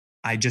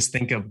I just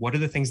think of what are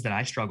the things that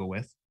I struggle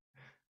with?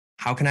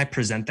 How can I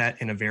present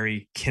that in a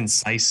very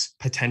concise,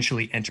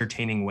 potentially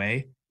entertaining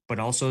way, but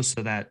also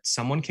so that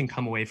someone can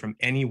come away from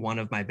any one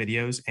of my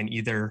videos and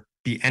either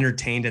be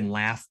entertained and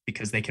laugh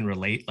because they can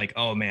relate, like,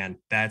 oh man,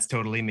 that's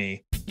totally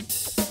me.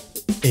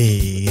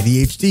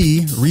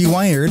 ADHD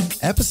reWired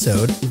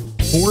episode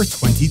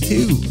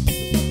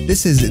 422.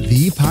 This is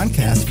the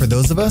podcast for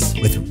those of us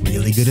with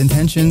really good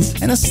intentions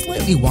and a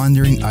slightly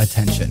wandering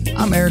attention.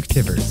 I'm Eric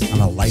Tivers.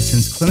 I'm a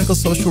licensed clinical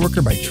social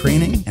worker by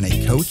training and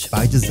a coach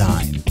by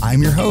design.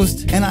 I'm your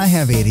host, and I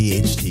have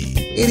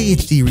ADHD.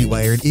 ADHD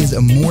reWired is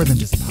more than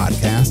just a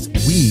podcast.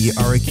 We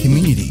are a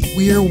community.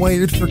 We are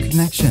wired for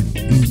connection,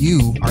 and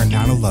you are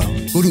not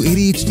alone. Go to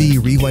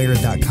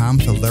ADHDrewired.com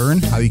to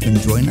learn how you can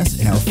join us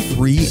in our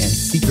free and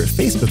secret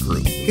Facebook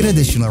group. Get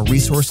additional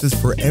resources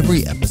for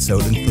every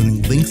episode,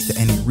 including links to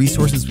any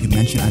resources we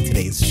mention on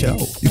today's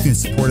show. You can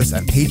support us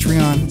on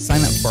Patreon,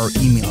 sign up for our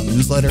email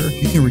newsletter.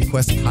 You can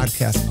request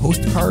podcast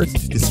postcards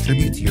to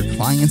distribute to your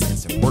clients and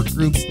support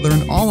groups.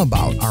 Learn all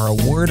about our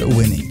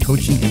award-winning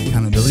coaching and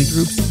accountability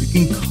groups. You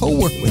can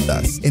co-work with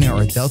us in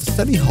our Adult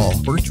Study Hall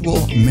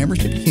virtual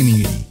membership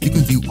community. You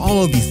can do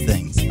all of these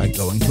things by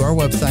going to our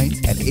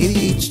website at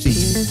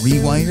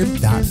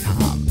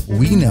ADHDrewired.com.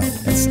 We know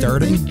that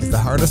starting is the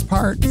hardest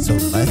part, so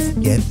let's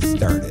get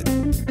started.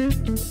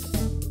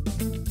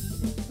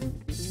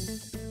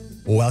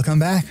 Welcome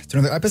back to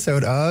another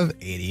episode of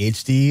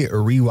ADHD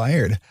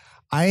reWired.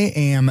 I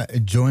am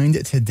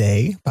joined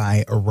today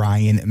by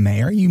Ryan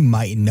Mayer. You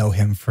might know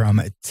him from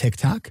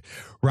TikTok.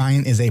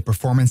 Ryan is a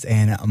performance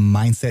and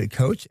mindset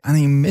coach on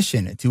a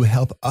mission to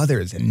help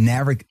others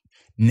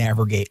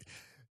navigate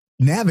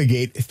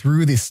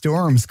through the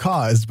storms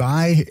caused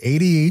by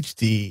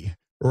ADHD.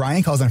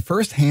 Ryan calls on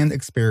firsthand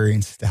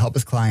experience to help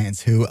his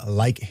clients who,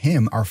 like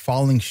him, are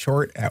falling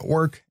short at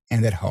work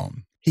and at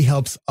home. He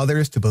helps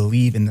others to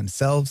believe in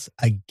themselves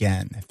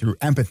again through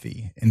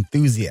empathy,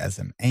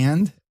 enthusiasm,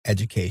 and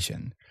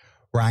education.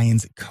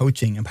 Ryan's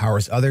coaching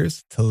empowers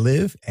others to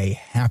live a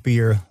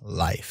happier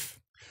life.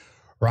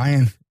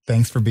 Ryan,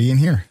 thanks for being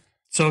here.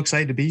 So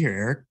excited to be here,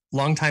 Eric.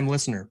 Longtime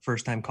listener,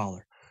 first time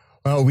caller.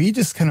 Well, we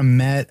just kind of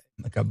met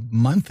like a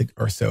month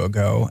or so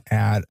ago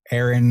at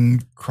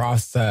Aron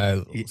Croft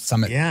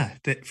Summit. Yeah,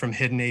 from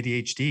Hidden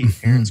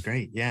ADHD. Aron's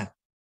great. Yeah.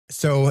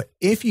 So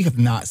if you have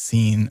not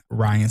seen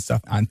Ryan's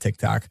stuff on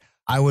TikTok,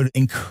 I would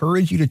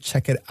encourage you to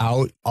check it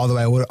out. Although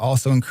I would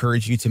also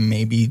encourage you to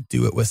maybe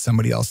do it with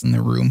somebody else in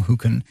the room who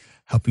can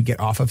help you get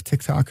off of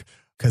TikTok.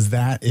 Because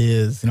that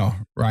is,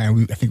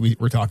 Ryan, I think we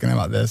were talking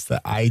about this,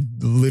 that I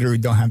literally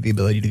don't have the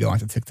ability to go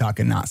onto TikTok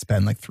and not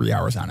spend like 3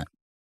 hours on it.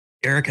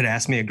 Eric had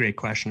asked me a great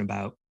question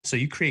about, so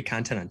you create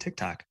content on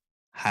TikTok.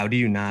 How do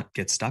you not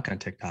get stuck on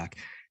TikTok?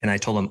 And I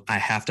told him I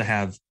have to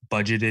have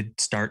budgeted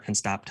start and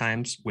stop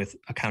times with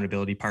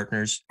accountability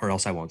partners or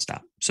else I won't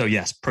stop. So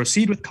yes,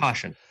 proceed with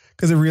caution.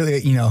 Because it really,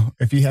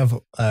 if you have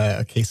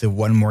a case of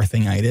one more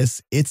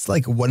thingitis, it's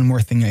like one more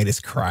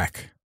thingitis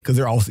crack. Because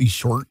they're all these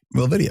short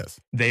little videos.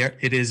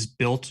 It is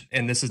built,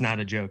 and this is not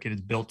a joke, it is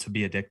built to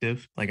be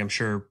addictive. Like I'm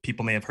sure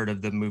people may have heard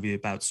of the movie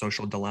about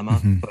Social Dilemma,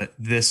 but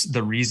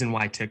the reason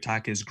why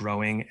TikTok is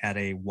growing at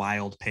a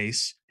wild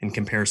pace in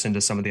comparison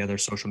to some of the other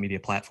social media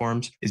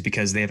platforms is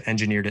because they have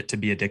engineered it to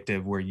be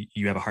addictive where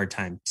you have a hard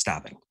time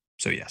stopping.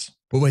 So yes.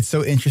 But what's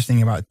so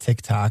interesting about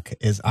TikTok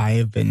is I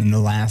have been in the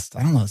last,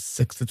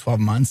 6 to 12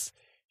 months,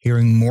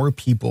 hearing more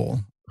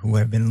people who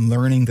have been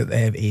learning that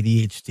they have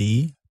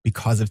ADHD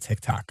because of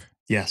TikTok.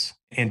 Yes.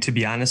 And to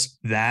be honest,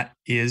 that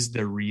is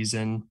the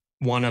reason.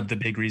 One of the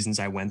big reasons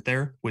I went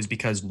there was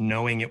because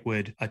knowing it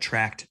would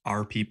attract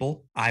our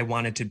people, I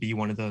wanted to be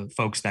one of the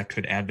folks that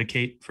could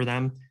advocate for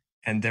them.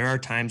 And there are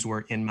times where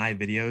in my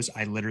videos,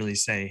 I literally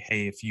say,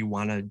 hey, if you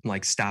want to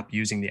stop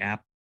using the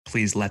app,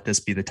 please let this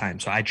be the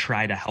time. So I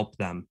try to help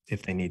them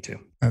if they need to.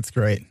 That's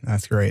great.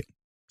 That's great.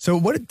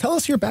 So tell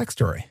us your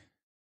backstory.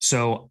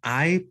 So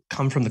I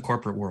come from the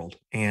corporate world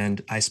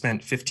and I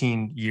spent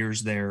 15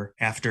 years there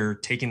after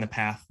taking the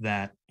path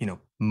that,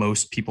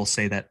 most people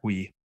say that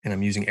we, and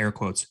I'm using air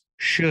quotes,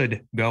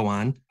 should go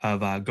on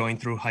of going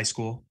through high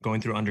school,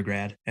 going through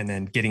undergrad, and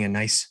then getting a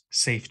nice,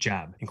 safe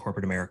job in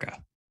corporate America.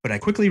 But I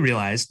quickly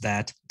realized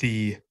that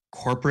the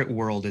corporate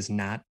world is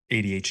not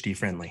ADHD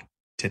friendly,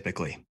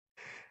 typically,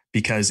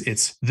 because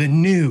it's the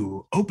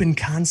new open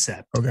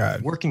concept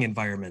working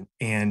environment.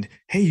 And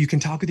hey, you can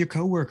talk with your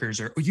coworkers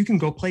or you can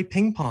go play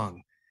ping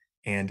pong.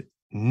 And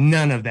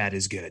none of that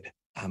is good.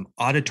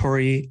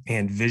 Auditory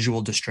and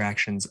visual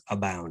distractions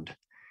abound.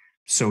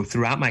 So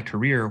throughout my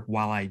career,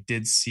 while I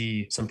did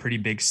see some pretty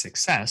big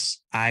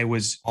success, I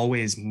was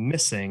always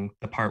missing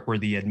the part where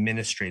the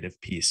administrative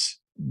piece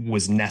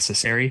was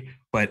necessary,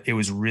 but it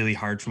was really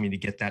hard for me to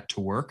get that to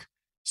work.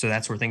 So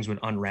that's where things would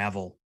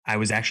unravel. I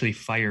was actually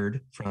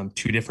fired from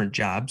 2 different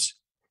jobs.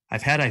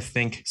 I've had, I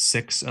think,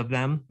 6 of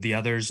them. The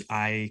others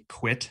I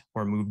quit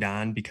or moved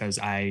on because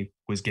I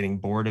was getting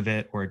bored of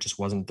it or it just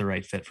wasn't the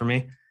right fit for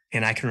me.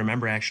 And I can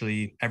remember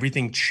actually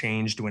everything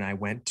changed when I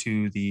went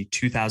to the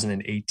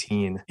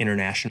 2018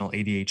 International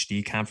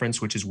ADHD Conference,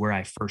 which is where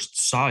I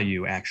first saw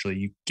you. Actually,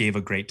 you gave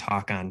a great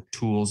talk on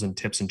tools and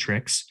tips and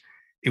tricks.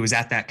 It was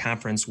at that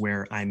conference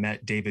where I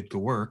met David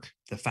Giwerc,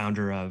 the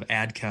founder of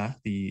ADCA,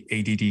 the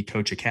ADD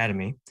Coach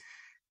Academy.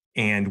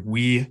 And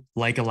we,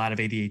 like a lot of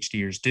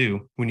ADHDers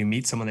do, when you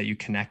meet someone that you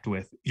connect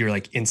with, you're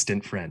like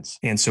instant friends.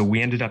 And so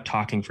we ended up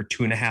talking for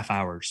 2.5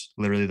 hours,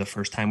 literally the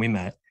first time we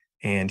met.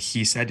 And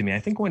he said to me, I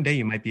think one day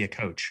you might be a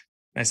coach.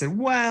 And I said,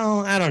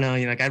 well, I don't know.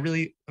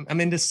 I'm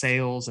into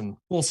sales and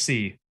we'll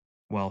see.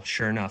 Well,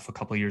 sure enough, a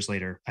couple of years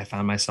later, I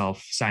found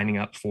myself signing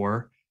up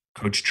for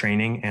coach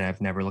training and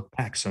I've never looked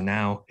back. So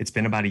now it's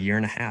been about 1.5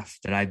 years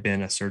that I've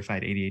been a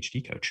certified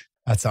ADHD coach.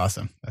 That's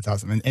awesome. That's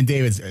awesome. And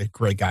David's a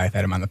great guy. I've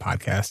had him on the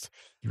podcast.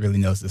 He really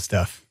knows this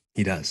stuff.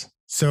 He does.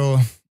 So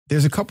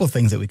there's a couple of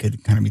things that we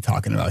could kind of be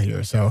talking about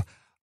here. So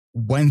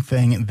one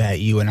thing that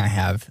you and I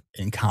have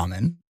in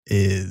common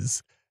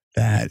is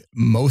that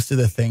most of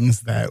the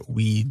things that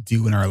we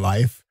do in our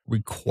life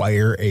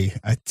require a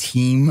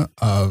team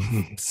of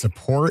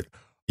support.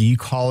 You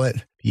call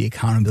it the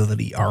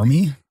accountability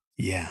army.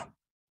 Yeah.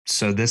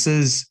 So this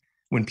is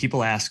when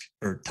people ask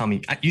or tell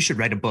me, you should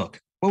write a book.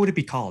 What would it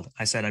be called?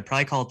 I said, I'd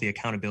probably call it the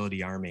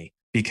accountability army,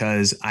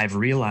 because I've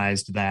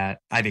realized that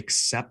I've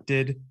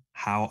accepted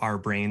how our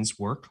brains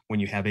work when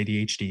you have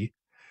ADHD.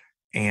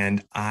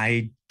 And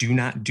I do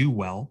not do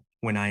well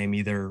when I am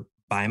either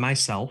by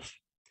myself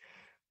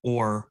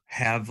or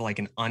have like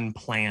an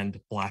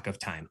unplanned block of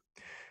time.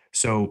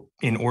 So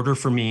in order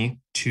for me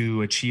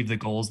to achieve the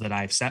goals that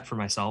I've set for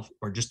myself,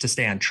 or just to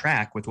stay on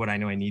track with what I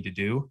know I need to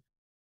do,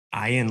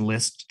 I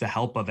enlist the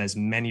help of as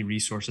many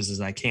resources as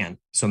I can.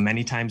 So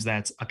many times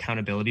that's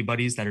accountability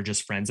buddies that are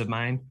just friends of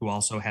mine who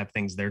also have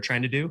things they're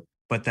trying to do.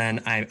 But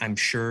then I'm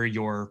sure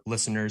your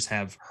listeners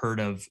have heard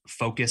of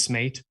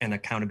Focusmate, an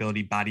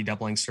accountability body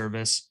doubling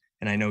service.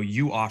 And I know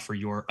you offer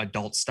your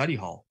adult study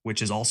hall,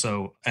 which is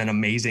also an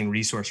amazing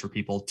resource for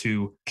people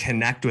to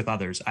connect with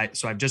others.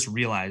 So I've just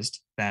realized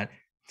that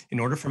in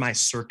order for my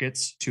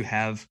circuits to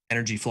have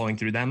energy flowing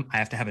through them, I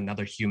have to have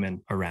another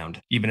human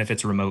around, even if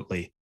it's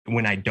remotely.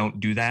 When I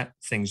don't do that,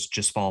 things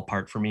just fall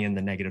apart for me and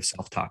the negative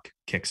self-talk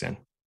kicks in.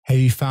 Have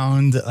you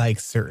found like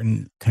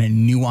certain kind of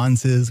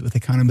nuances with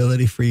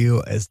accountability for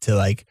you as to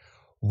like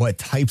what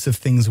types of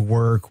things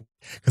work?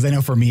 Because I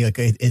know for me, like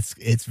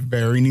it's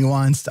very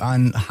nuanced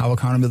on how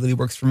accountability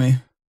works for me.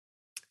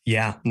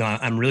 Yeah, no,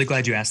 I'm really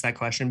glad you asked that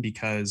question,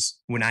 because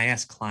when I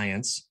ask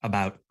clients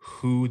about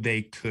who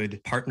they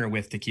could partner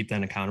with to keep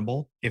them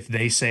accountable, if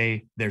they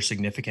say their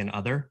significant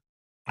other,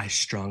 I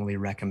strongly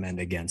recommend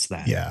against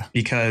that. Yeah.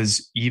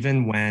 Because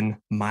even when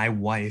my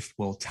wife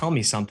will tell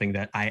me something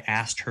that I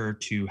asked her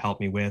to help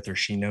me with, or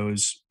she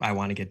knows I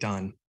want to get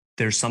done,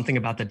 there's something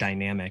about the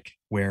dynamic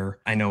where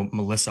I know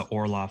Melissa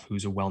Orloff,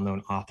 who's a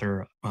well-known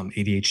author,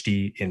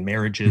 ADHD in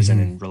marriages and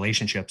in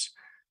relationships,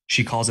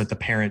 she calls it the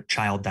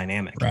parent-child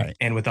dynamic. Right.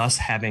 And with us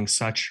having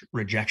such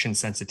rejection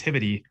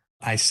sensitivity,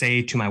 I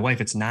say to my wife,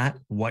 it's not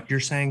what you're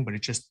saying, but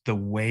it's just the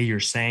way you're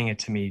saying it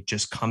to me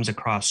just comes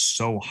across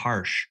so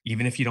harsh,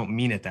 even if you don't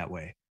mean it that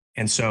way.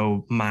 And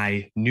so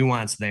my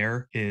nuance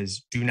there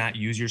is do not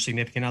use your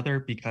significant other,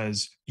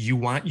 because you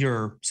want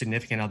your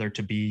significant other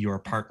to be your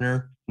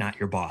partner, not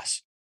your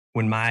boss.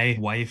 When my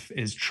wife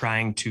is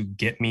trying to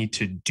get me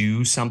to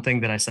do something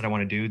that I said I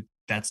want to do,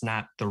 that's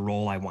not the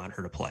role I want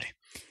her to play.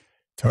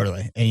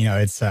 Totally. And you know,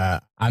 it's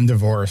I'm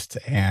divorced,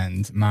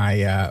 and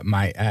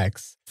my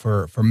ex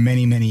for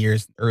many, many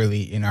years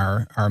early in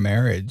our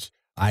marriage,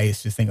 I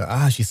used to think,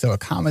 she's so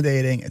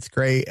accommodating, it's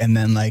great. And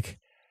then like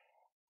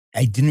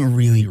I didn't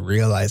really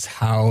realize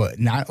how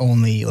not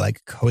only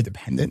like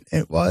codependent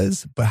it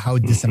was, but how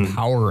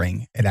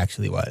disempowering it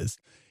actually was.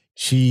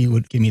 She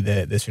would give me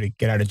the sort of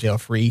get out of jail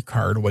free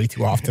card way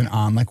too often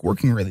on like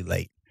working really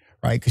late,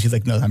 right? Because she's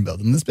like, no, I'm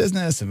building this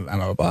business and blah,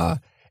 blah, blah.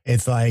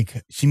 It's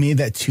like she made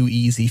that too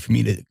easy for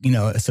me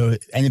to, so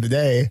at the end of the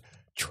day,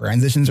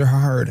 transitions are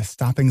hard,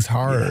 stopping's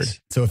hard.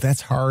 Yes. So if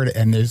that's hard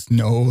and there's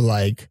no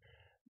like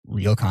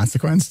real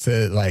consequence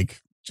to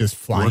like just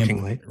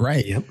flying late,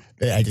 right? Yep.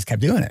 I just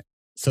kept doing it.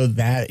 So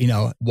that,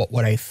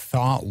 what I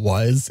thought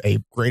was a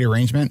great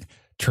arrangement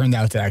turned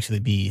out to actually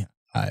be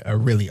a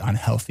really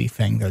unhealthy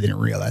thing that I didn't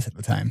realize at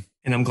the time.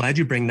 And I'm glad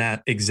you bring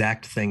that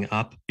exact thing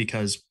up,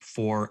 because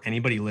for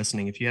anybody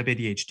listening, if you have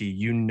ADHD,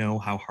 you know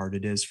how hard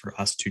it is for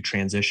us to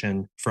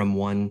transition from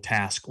one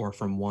task or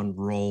from one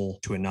role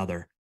to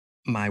another.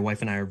 My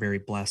wife and I are very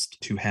blessed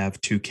to have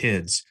 2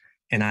 kids,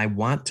 and I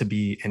want to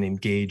be an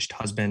engaged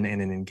husband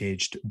and an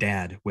engaged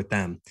dad with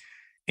them.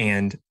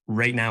 And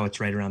right now it's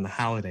right around the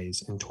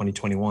holidays in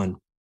 2021.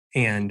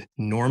 And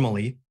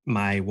normally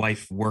my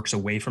wife works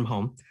away from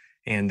home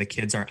and the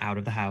kids are out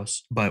of the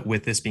house. But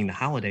with this being the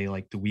holiday,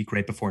 like the week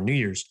right before New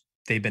Year's,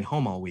 they've been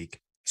home all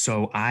week.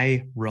 So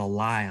I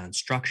rely on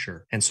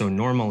structure. And so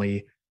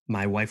normally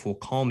my wife will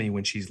call me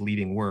when she's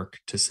leaving work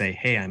to say,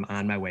 hey, I'm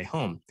on my way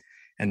home.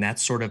 And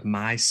that's sort of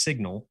my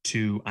signal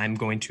to I'm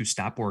going to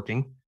stop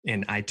working.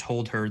 And I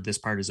told her this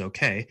part is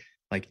okay.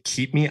 like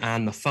keep me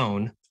on the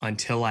phone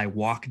until I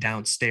walk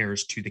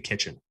downstairs to the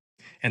kitchen.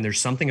 And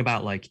there's something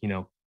about like,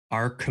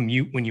 our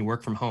commute when you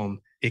work from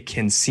home, it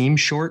can seem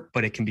short,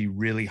 but it can be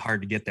really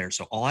hard to get there.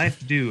 So all I have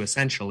to do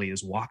essentially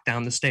is walk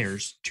down the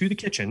stairs to the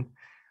kitchen,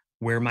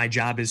 where my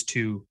job is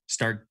to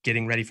start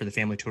getting ready for the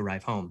family to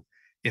arrive home.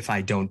 If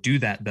I don't do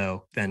that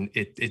though, then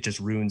it just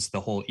ruins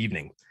the whole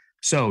evening.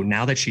 So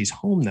now that she's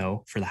home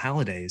though, for the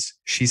holidays,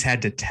 she's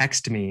had to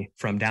text me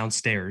from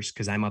downstairs,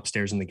 because I'm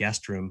upstairs in the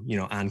guest room,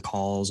 on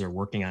calls or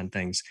working on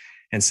things,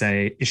 and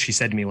she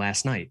said to me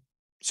last night,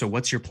 "So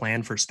what's your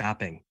plan for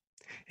stopping?"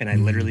 And I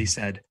literally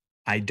said,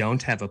 "I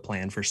don't have a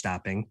plan for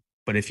stopping,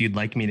 but if you'd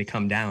like me to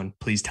come down,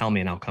 please tell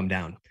me and I'll come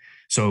down."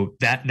 So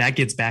that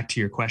gets back to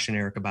your question,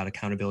 Eric, about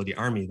Accountability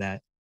Army,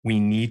 that we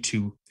need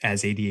to,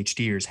 as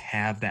ADHDers,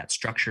 have that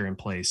structure in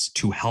place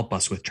to help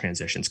us with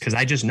transitions. Because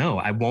I just know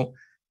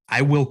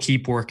I will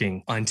keep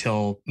working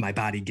until my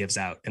body gives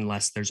out,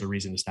 unless there's a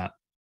reason to stop.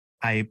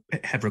 I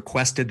have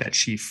requested that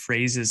she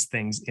phrases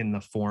things in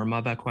the form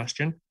of a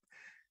question,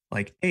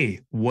 like,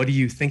 "Hey, what do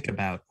you think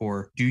about?"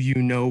 Or "Do you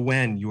know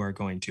when you are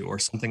going to?" Or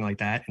something like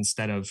that,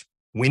 instead of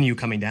 "When are you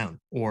coming down?"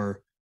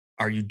 Or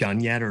 "Are you done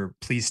yet?" Or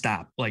 "Please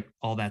stop." Like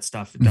all that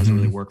stuff, it doesn't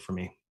really work for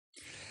me.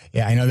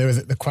 Yeah, I know there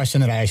was the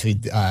question that I actually,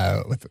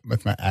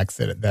 with my ex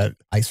that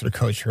I sort of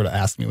coached her to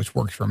ask me, which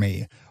worked for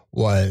me,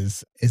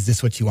 was, "Is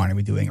this what you want to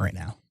be doing right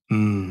now?"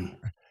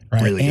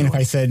 Right. Really and if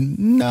I said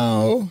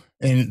no,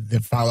 and the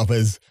follow-up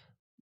is,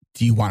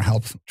 "Do you want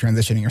help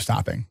transitioning or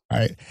stopping?"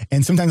 Right.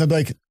 And sometimes I'll be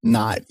like,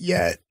 "Not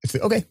yet." It's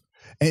like, okay.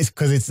 And it's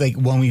because it's like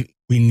when we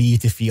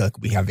need to feel like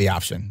we have the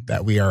option,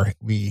 that we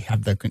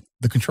have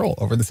the control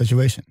over the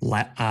situation.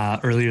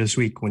 Earlier this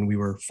week, when we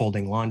were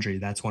folding laundry,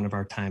 that's one of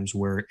our times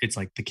where it's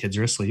like the kids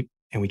are asleep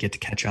and we get to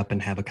catch up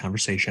and have a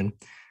conversation.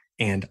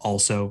 And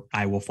also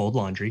I will fold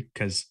laundry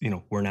because,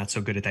 we're not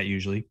so good at that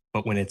usually.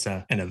 But when it's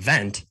an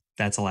event,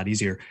 that's a lot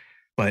easier.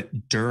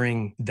 But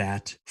during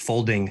that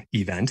folding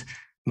event,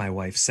 my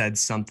wife said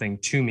something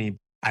to me.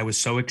 I was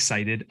so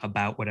excited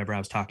about whatever I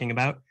was talking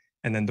about.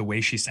 And then the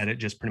way she said it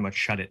just pretty much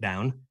shut it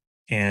down.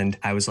 And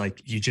I was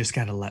like, "You just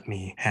got to let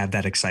me have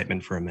that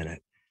excitement for a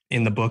minute."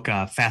 In the book,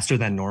 Faster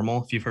Than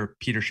Normal, if you've heard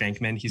Peter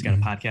Shankman, he's got a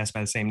podcast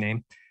by the same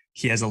name.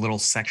 He has a little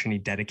section he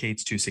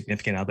dedicates to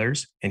significant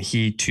others. And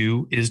he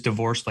too is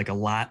divorced. Like a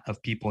lot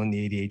of people in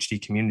the ADHD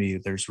community,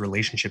 there's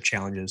relationship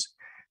challenges.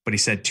 But he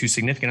said, to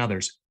significant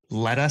others,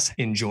 "Let us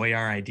enjoy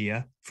our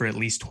idea for at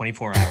least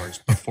 24 hours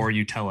before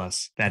you tell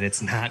us that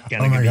it's not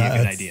going to be a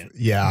good idea."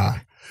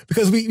 Yeah.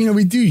 Because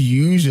we do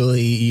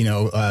usually,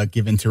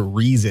 give into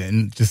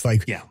reason, just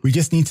like, we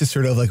just need to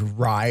sort of like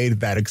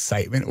ride that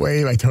excitement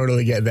wave. I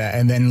totally get that.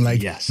 And then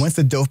like, once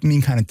the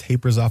dopamine kind of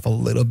tapers off a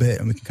little bit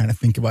and we can kind of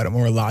think about it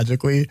more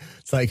logically,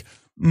 it's like,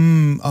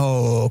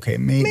 okay,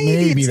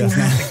 maybe that's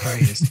not the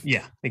greatest.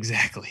 Yeah,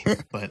 exactly.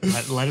 But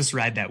let us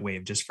ride that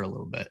wave just for a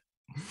little bit.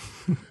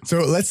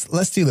 So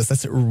let's do this.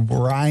 Let's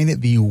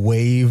ride the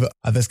wave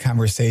of this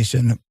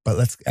conversation, but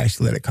let's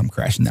actually let it come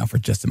crashing down for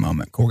just a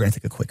moment. We're going to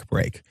take a quick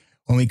break.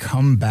 When we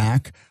come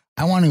back,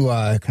 I want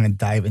to kind of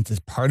dive into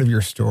part of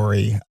your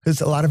story, because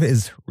a lot of it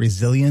is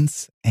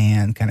resilience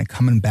and kind of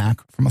coming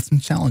back from some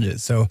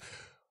challenges. So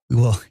we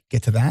will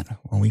get to that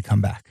when we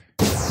come back.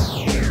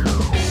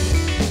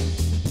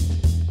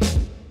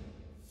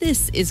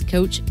 This is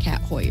Coach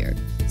Kat Hoyer.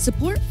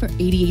 Support for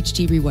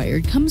ADHD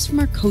Rewired comes from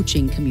our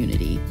coaching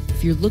community.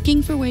 If you're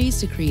looking for ways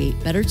to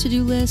create better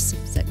to-do lists,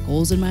 set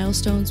goals and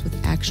milestones with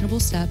actionable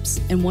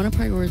steps, and want to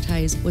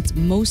prioritize what's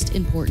most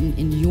important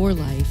in your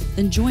life,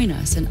 then join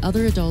us and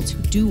other adults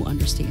who do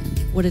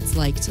understand what it's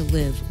like to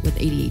live with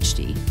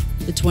ADHD.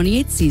 The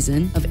 28th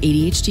season of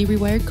ADHD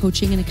Rewired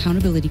coaching and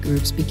accountability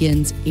groups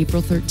begins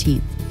April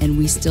 13th, and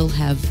we still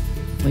have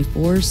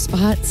 4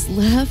 spots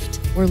left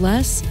or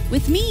less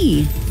with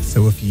me.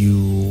 So if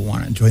you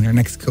want to join our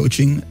next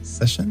coaching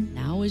session,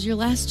 now is your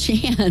last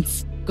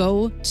chance.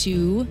 Go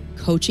to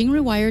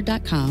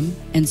coachingrewired.com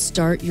and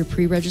start your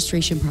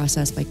pre-registration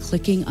process by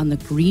clicking on the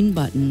green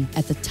button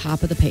at the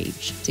top of the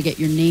page to get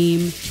your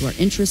name to our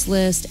interest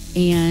list.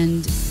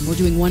 And we're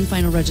doing one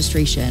final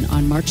registration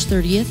on March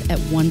 30th at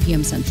 1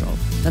 p.m. Central.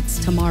 That's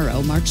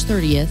tomorrow, March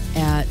 30th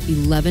at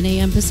 11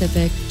 a.m.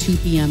 Pacific, 2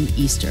 p.m.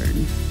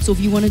 Eastern. So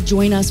if you want to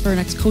join us for our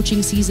next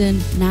coaching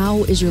season,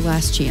 now is your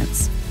last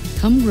chance.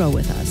 Come grow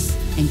with us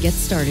and get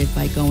started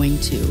by going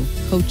to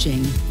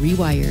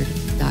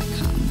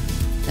coachingrewired.com.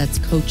 That's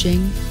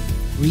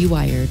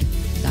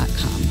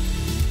coachingrewired.com.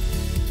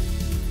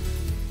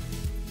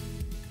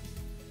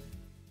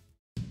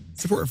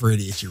 Support for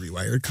ADHD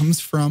Rewired comes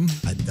from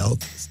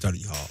Adult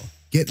Study Hall.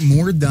 Get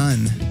more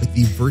done with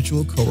the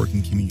virtual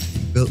co-working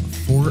community built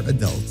for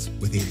adults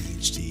with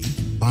ADHD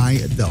by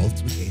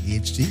adults with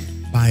ADHD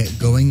by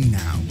going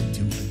now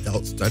to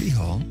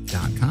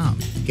adultstudyhall.com.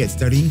 Get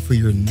studying for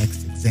your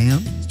next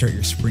exam, start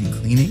your spring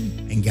cleaning,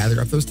 and gather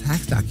up those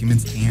tax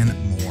documents and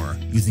more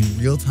using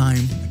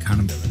real-time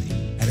accountability.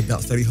 At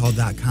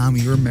AdultStudyHall.com,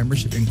 your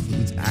membership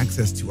includes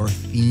access to our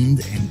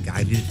themed and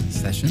guided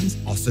sessions,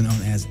 also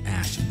known as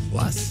ASH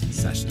Plus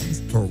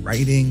sessions, for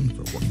writing,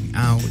 for working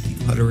out,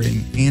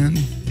 decluttering, and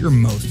your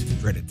most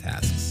dreaded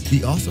tasks.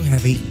 We also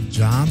have a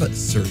job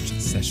search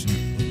session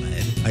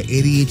led by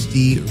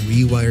ADHD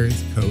reWired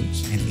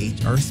coach and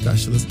HR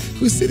specialist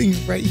who's sitting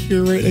right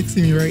here, right next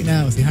to me right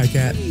now. Say hi,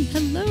 Kat. Hey,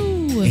 hello.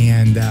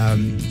 And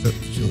so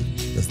she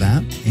does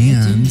that.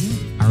 And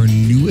our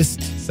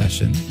newest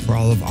session for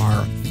all of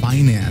our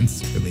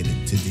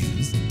finance-related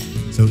to-dos.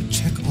 So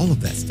check all of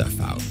that stuff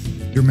out.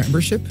 Your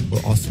membership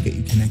will also get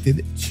you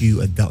connected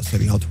to Adult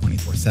Study Hall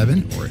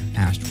 24/7 or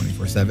ASH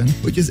 24/7,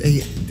 which is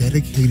a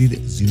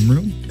dedicated Zoom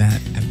room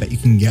that I bet you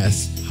can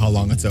guess how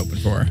long it's open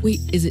for. Wait,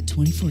 is it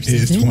 24/7?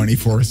 It is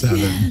 24/7.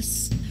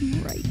 Yes,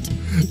 I'm right.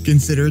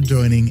 Consider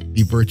joining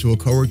the virtual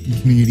co-working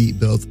community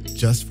built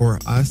just for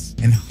us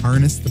and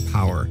harness the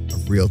power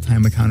of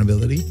real-time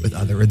accountability with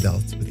other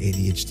adults with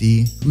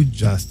ADHD who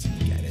just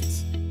get it.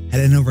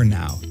 Head on over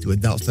now to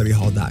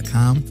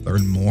AdultStudyHall.com to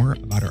learn more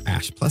about our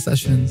ASH Plus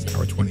sessions,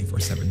 our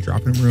 24/7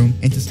 drop-in room,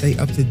 and to stay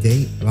up to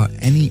date about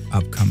any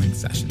upcoming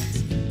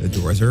sessions. The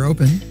doors are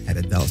open at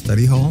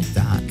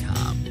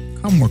AdultStudyHall.com.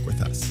 Come work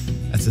with us.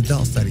 That's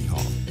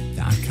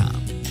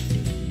AdultStudyHall.com.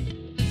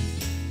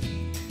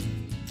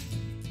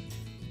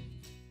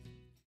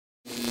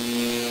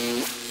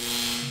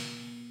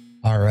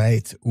 All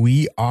right,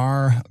 we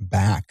are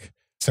back.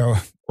 So,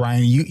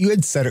 Ryan, you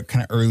had said it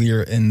kind of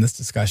earlier in this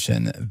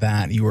discussion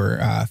that you were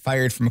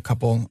fired from a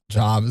couple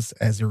jobs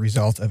as a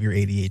result of your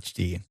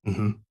ADHD.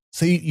 Mm-hmm.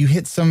 So you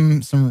hit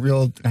some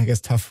real, I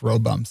guess, tough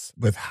road bumps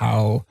with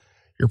how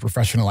your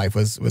professional life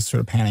was sort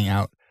of panning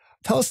out.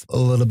 Tell us a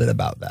little bit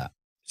about that.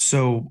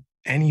 So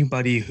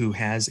anybody who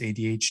has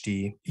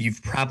ADHD,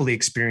 you've probably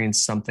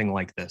experienced something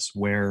like this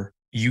where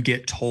you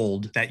get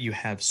told that you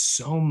have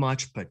so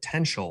much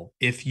potential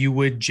if you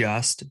would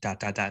just ...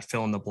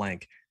 fill in the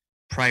blank,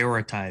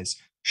 prioritize,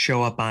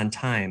 show up on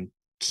time,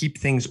 keep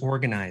things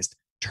organized,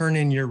 turn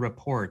in your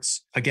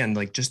reports. Again,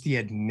 like just the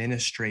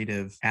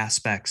administrative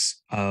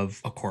aspects of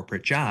a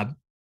corporate job,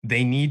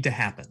 they need to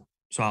happen.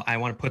 So I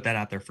want to put that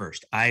out there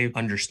first. I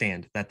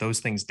understand that those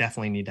things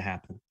definitely need to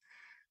happen.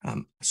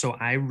 So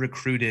I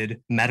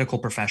recruited medical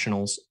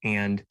professionals,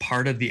 and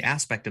part of the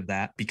aspect of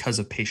that, because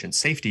of patient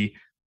safety,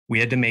 we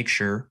had to make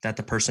sure that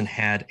the person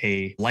had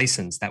a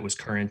license that was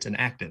current and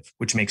active,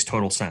 which makes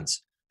total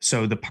sense.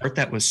 So the part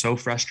that was so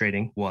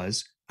frustrating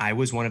was I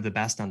was one of the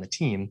best on the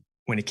team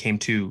when it came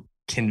to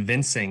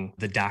convincing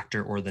the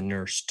doctor or the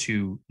nurse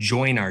to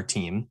join our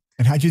team.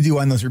 And how'd you do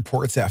on those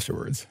reports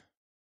afterwards?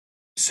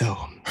 So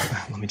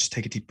let me just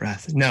take a deep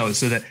breath. No,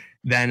 so that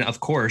then, of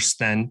course,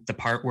 then the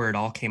part where it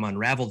all came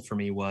unraveled for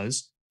me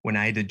was when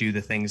I had to do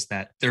the things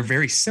that they're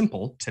very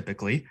simple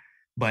typically,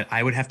 but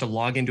I would have to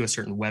log into a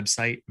certain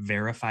website,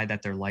 verify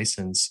that their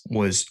license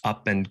was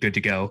up and good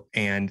to go.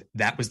 And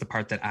that was the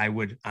part that I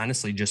would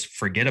honestly just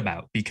forget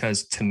about,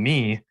 because to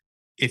me,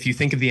 if you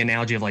think of the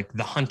analogy of like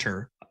the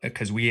hunter,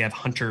 because we have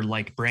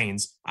hunter-like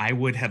brains, I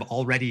would have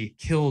already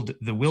killed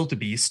the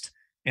wildebeest.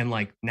 And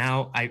like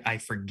now I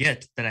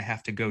forget that I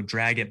have to go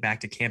drag it back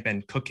to camp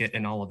and cook it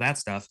and all of that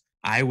stuff.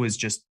 I was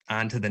just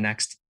on to the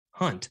next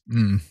hunt.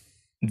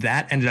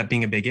 That ended up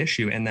being a big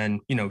issue. And then,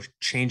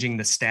 changing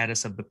the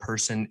status of the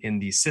person in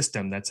the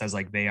system that says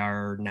like they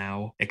are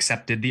now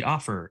accepted the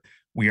offer.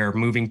 We are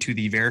moving to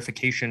the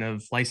verification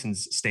of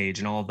license stage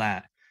and all of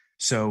that.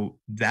 So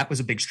that was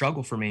a big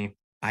struggle for me.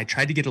 I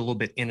tried to get a little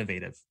bit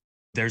innovative.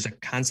 There's a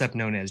concept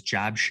known as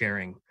job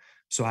sharing.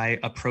 So I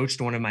approached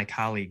one of my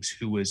colleagues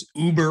who was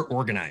uber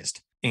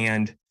organized.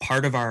 And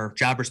part of our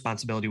job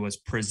responsibility was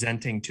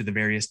presenting to the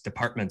various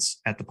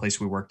departments at the place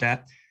we worked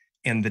at.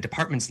 And the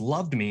departments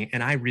loved me,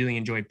 and I really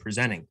enjoyed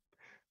presenting.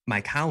 My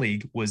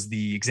colleague was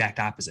the exact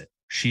opposite.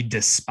 She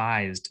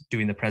despised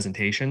doing the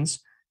presentations,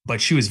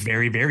 but she was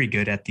very, very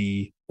good at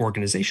the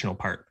organizational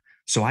part.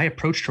 So I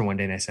approached her one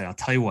day and I said, I'll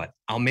tell you what,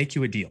 I'll make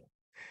you a deal.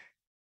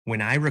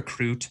 When I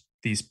recruit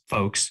these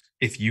folks,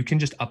 if you can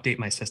just update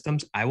my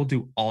systems, I will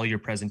do all your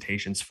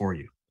presentations for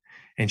you.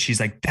 And she's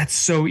like, that's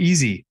so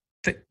easy.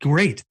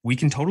 Great. We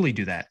can totally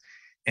do that.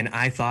 And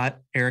I thought,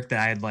 Eric, that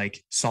I had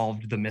like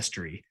solved the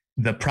mystery.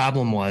 The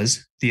problem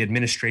was the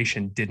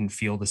administration didn't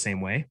feel the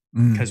same way,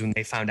 because when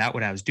they found out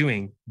what I was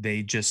doing,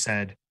 they just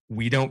said,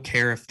 we don't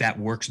care if that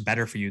works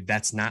better for you.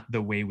 That's not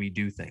the way we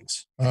do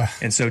things.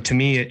 And so to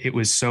me, it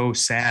was so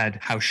sad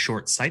how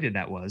short-sighted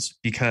that was,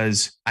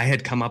 because I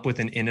had come up with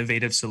an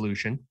innovative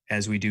solution,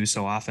 as we do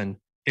so often.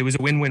 It was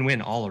a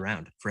win-win-win all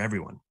around for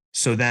everyone.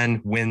 So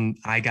then when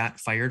I got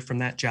fired from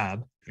that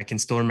job, I can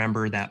still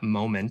remember that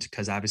moment,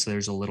 because obviously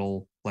there's a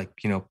little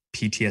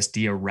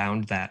PTSD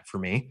around that for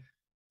me.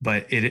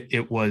 But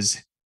it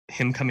was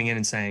him coming in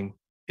and saying,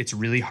 it's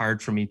really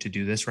hard for me to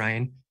do this,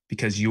 Ryan,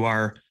 because you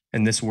are,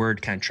 and this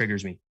word kind of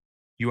triggers me,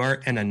 you are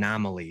an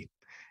anomaly.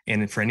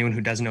 And for anyone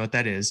who doesn't know what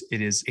that is,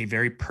 it is a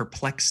very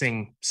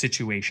perplexing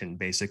situation,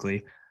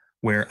 basically,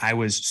 where I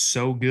was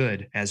so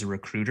good as a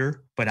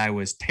recruiter, but I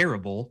was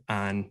terrible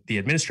on the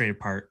administrative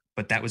part,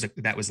 but that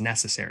was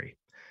necessary.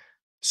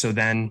 So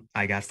then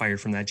I got fired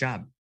from that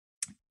job.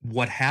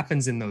 what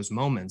happens in those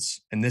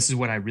moments, and this is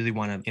what I really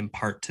want to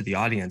impart to the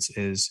audience,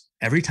 is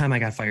every time I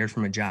got fired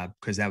from a job,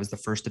 because that was the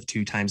first of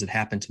 2 times it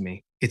happened to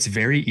me, it's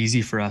very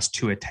easy for us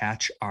to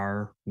attach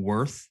our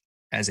worth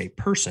as a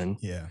person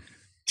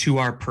to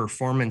our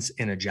performance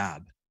in a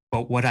job.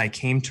 But what I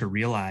came to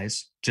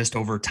realize just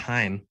over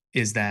time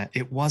is that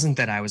it wasn't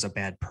that I was a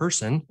bad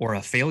person or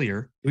a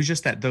failure. It was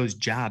just that those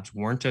jobs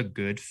weren't a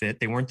good fit.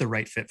 They weren't the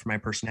right fit for my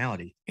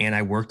personality. And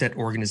I worked at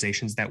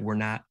organizations that were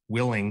not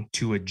willing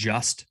to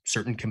adjust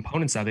certain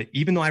components of it.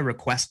 Even though I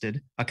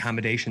requested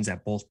accommodations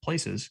at both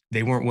places,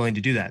 they weren't willing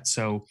to do that.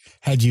 So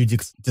had you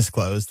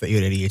disclosed that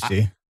you had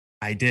ADHD?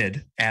 I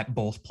did at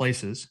both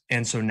places.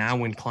 And so now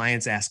when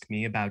clients ask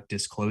me about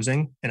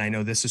disclosing, and I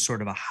know this is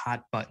sort of a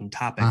hot button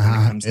topic when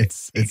it comes to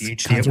ADHD,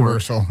 it's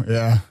controversial.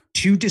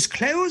 To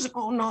disclose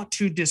or not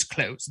to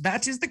disclose?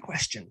 That is the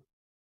question.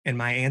 And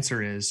my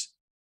answer is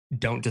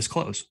don't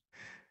disclose.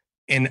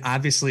 And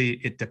obviously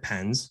it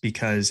depends,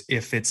 because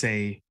if it's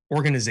a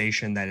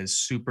organization that is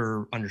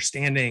super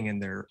understanding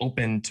and they're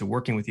open to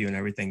working with you and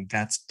everything,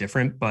 that's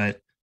different.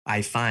 But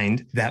I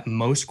find that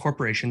most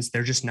corporations,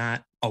 they're just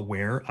not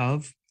aware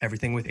of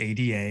everything with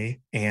ADA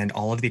and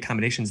all of the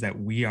accommodations that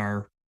we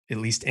are, at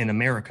least in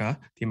America,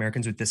 the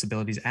Americans with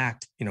Disabilities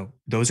Act,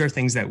 those are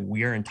things that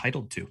we are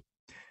entitled to,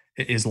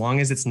 as long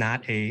as it's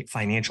not a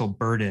financial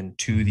burden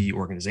to the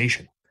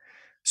organization.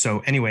 So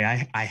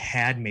anyway, I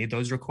had made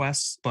those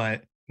requests,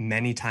 but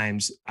many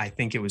times I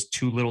think it was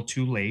too little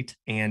too late,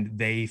 and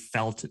they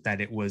felt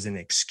that it was an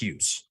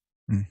excuse.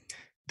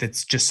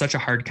 That's just such a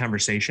hard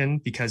conversation,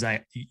 because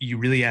you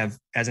really have,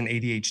 as an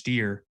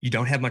ADHDer, you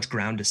don't have much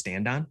ground to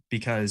stand on,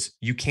 because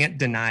you can't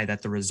deny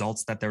that the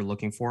results that they're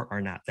looking for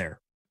are not there.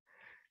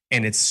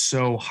 And it's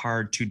so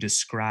hard to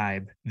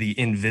describe the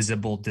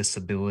invisible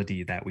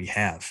disability that we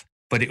have.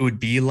 But it would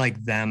be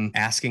like them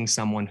asking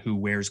someone who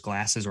wears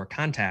glasses or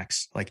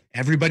contacts, like,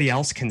 everybody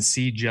else can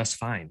see just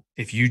fine.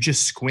 If you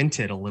just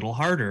squinted a little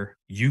harder,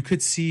 you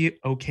could see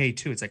okay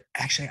too. It's like,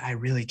 actually, I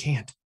really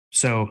can't.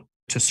 So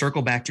to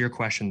circle back to your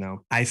question,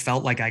 though, I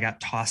felt like I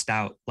got tossed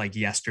out like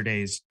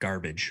yesterday's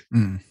garbage.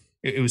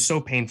 It was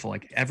so painful.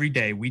 Like, every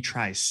day we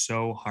try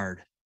so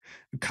hard,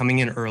 coming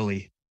in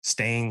early,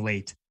 staying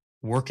late,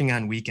 working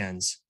on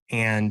weekends.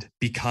 And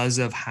because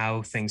of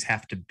how things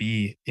have to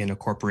be in a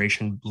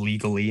corporation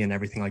legally and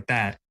everything like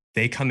that,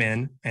 they come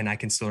in, and I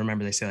can still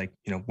remember they say, like,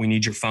 we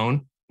need your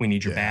phone, we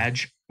need your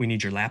badge, we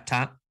need your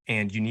laptop,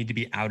 and you need to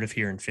be out of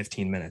here in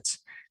 15 minutes.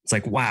 It's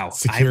like, wow.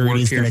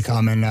 Security's going to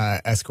come and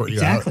escort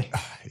you out. Exactly.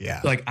 Yeah.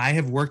 Like, I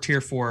have worked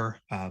here for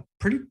a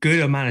pretty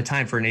good amount of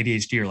time for an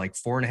ADHD, like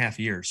 4.5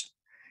 years.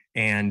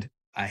 And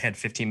I had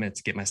 15 minutes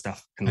to get my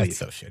stuff and leave. That's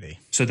so shitty.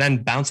 So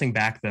then bouncing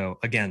back, though,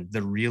 again,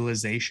 the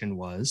realization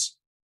was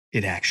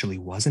it actually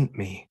wasn't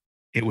me.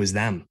 It was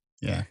them.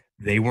 Yeah.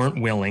 They weren't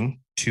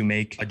willing to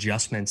make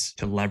adjustments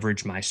to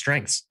leverage my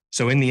strengths.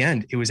 So in the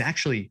end, it was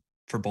actually,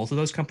 for both of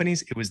those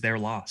companies, it was their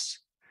loss.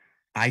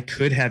 I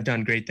could have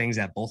done great things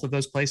at both of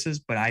those places,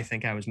 but I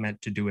think I was meant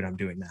to do what I'm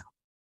doing now.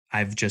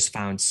 I've just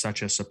found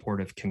such a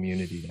supportive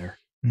community there.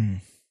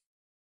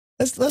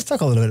 Let's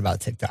talk a little bit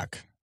about TikTok.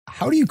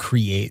 How do you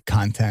create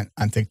content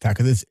on TikTok?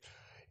 Because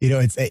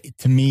it's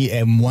to me,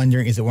 I'm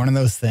wondering, is it one of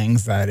those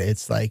things that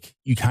it's like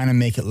you kind of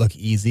make it look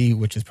easy,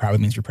 which is probably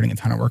means you're putting a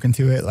ton of work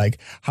into it? Like,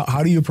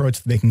 how do you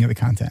approach the making of the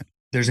content?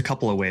 There's a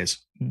couple of ways.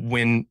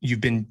 When you've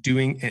been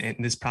doing,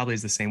 and this probably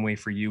is the same way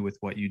for you with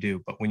what you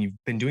do, but when you've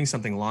been doing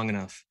something long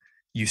enough,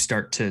 you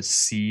start to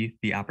see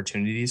the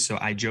opportunities. So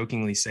I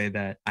jokingly say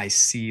that I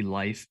see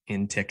life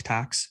in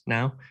TikToks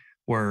now,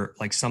 where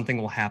like something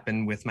will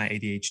happen with my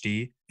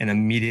ADHD, and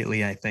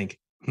immediately I think,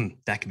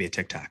 that could be a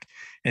TikTok.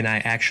 And I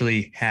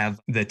actually have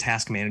the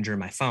task manager in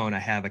my phone. I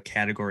have a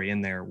category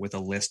in there with a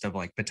list of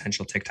like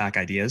potential TikTok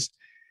ideas.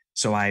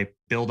 So I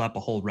build up a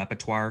whole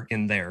repertoire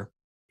in there.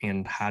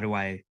 And how do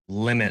I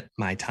limit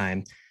my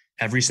time?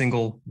 Every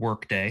single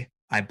work day,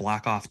 I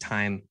block off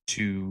time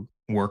to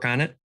work on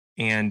it.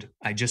 And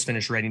I just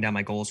finished writing down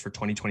my goals for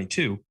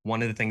 2022.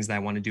 One of the things that I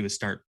want to do is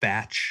start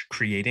batch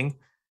creating.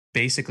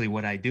 Basically,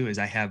 what I do is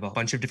I have a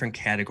bunch of different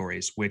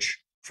categories, which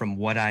from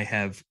what I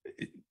have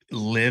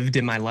lived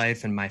in my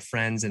life and my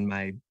friends and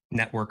my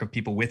network of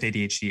people with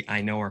ADHD,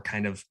 I know are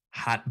kind of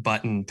hot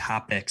button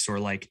topics or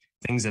like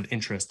things of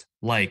interest,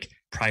 like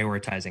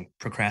prioritizing,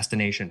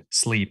 procrastination,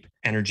 sleep,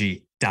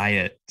 energy,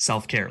 diet,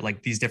 self-care,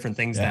 like these different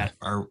things that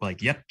are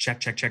like, yep,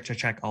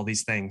 check, all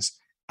these things.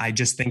 I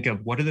just think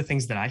of what are the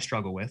things that I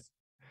struggle with?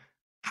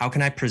 How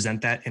can I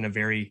present that in a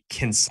very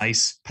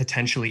concise,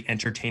 potentially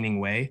entertaining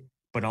way,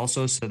 but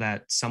also so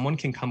that someone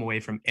can come away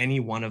from any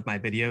one of my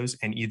videos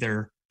and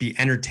either be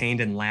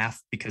entertained and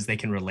laugh because they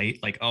can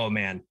relate, like, oh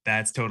man,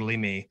 that's totally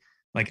me.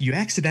 Like, you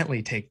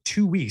accidentally take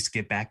 2 weeks to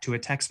get back to a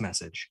text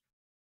message.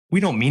 We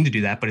don't mean to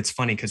do that, but it's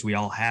funny because we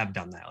all have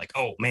done that. Like,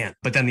 oh man.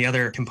 But then the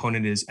other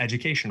component is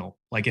educational.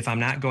 Like, if I'm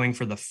not going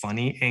for the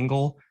funny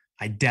angle,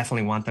 I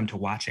definitely want them to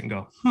watch it and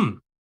go,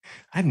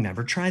 I've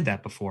never tried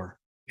that before.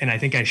 And I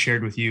think I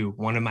shared with you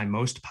one of my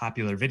most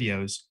popular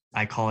videos.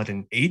 I call it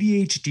an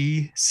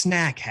ADHD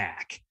snack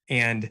hack.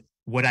 And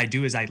what I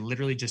do is I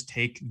literally just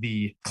take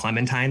the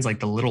clementines, like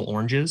the little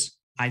oranges.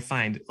 I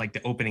find like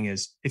the opening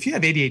is, if you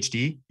have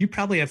ADHD, you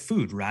probably have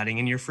food rotting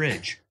in your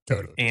fridge.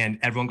 Totally. And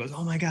everyone goes,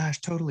 oh my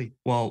gosh, totally.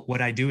 Well,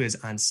 what I do is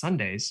on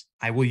Sundays,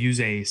 I will use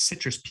a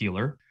citrus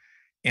peeler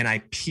and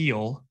I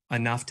peel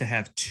enough to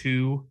have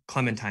 2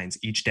 clementines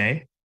each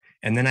day.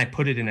 And then I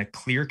put it in a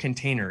clear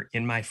container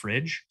in my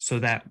fridge so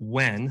that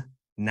when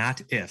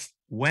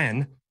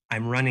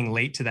I'm running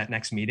late to that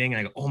next meeting and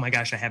I go, oh my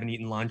gosh, I haven't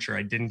eaten lunch or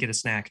I didn't get a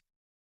snack,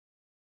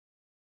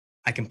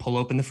 I can pull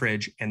open the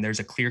fridge and there's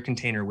a clear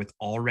container with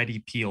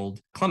already peeled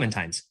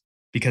clementines.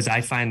 Because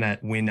I find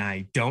that when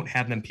I don't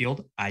have them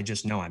peeled, I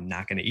just know I'm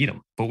not going to eat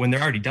them. But when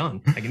they're already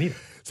done, I can eat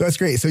them. So that's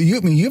great. So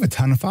you have a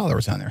ton of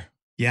followers on there.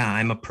 Yeah,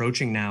 I'm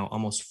approaching now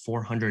almost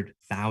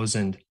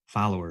 400,000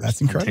 followers.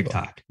 That's incredible. On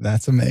TikTok.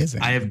 That's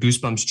amazing. I have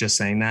goosebumps just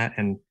saying that.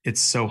 And it's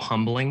so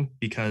humbling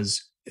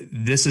because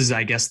this is,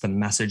 I guess, the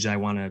message I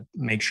want to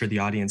make sure the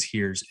audience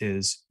hears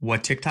is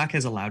what TikTok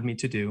has allowed me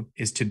to do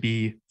is to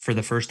be, for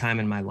the first time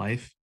in my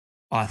life,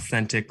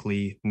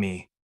 authentically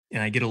me.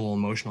 And I get a little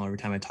emotional every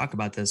time I talk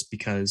about this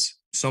because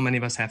so many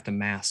of us have to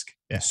mask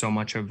so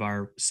much of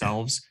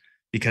ourselves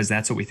because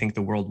that's what we think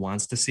the world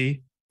wants to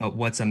see. But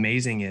what's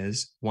amazing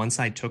is once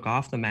I took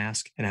off the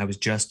mask and I was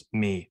just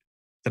me,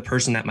 the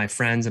person that my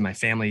friends and my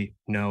family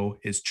know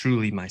is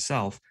truly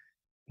myself.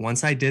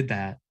 Once I did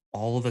that,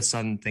 all of a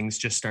sudden things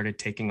just started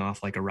taking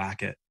off like a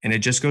rocket. And it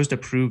just goes to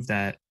prove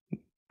that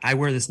I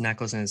wear this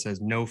necklace and it says,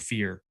 no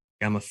fear.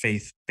 I'm a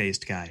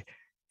faith-based guy.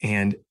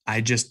 And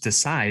I just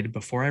decide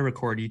before I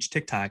record each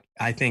TikTok,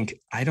 I think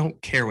I don't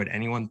care what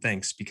anyone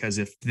thinks, because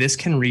if this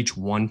can reach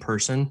one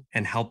person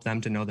and help them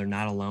to know they're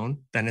not alone,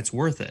 then it's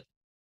worth it.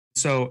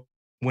 So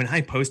when I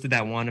posted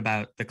that one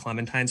about the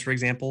clementines, for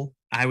example,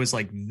 I was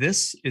like,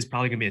 this is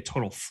probably going to be a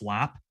total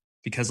flop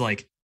because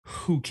like,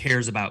 who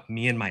cares about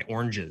me and my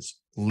oranges?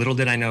 Little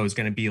did I know it was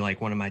going to be like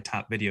one of my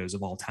top videos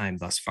of all time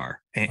thus far.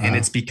 And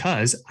it's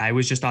because I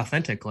was just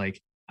authentic. Like,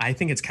 I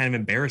think it's kind of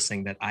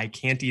embarrassing that I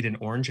can't eat an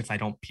orange if I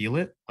don't peel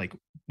it. Like,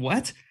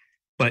 what?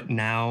 But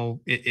now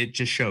it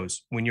just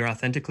shows when you're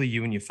authentically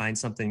you and you find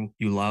something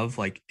you love,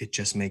 like it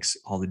just makes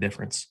all the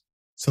difference.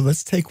 So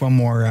let's take one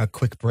more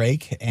quick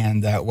break.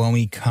 And when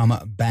we come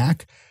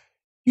back,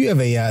 you have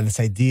this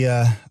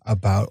idea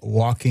about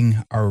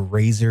walking a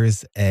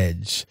razor's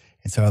edge.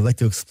 And so I'd like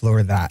to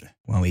explore that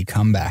when we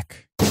come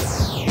back.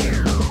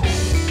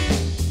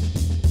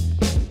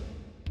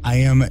 I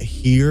am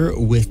here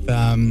with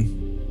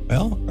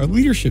our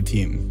leadership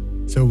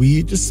team. So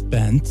we just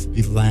spent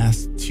the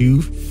last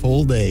 2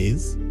 full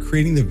days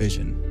creating the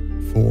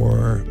vision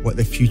for what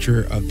the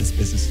future of this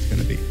business is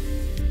going to be.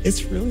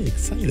 It's really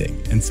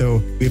exciting. And so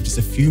we have just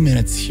a few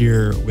minutes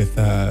here with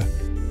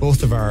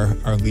both of our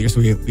leaders.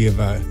 We have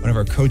one of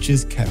our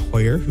coaches, Kat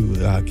Hoyer, who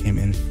came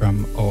in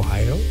from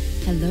Ohio.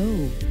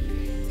 Hello.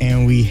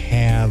 And we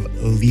have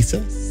Lisa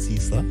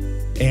Ciesla.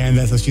 And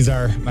so she's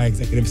my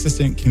executive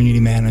assistant, community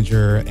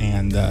manager,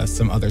 and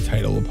some other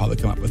title we'll probably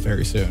come up with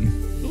very soon.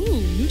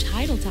 Ooh, new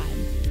title time.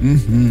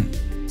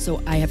 Mm-hmm.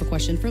 So I have a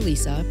question for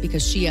Lisa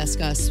because she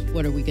asked us,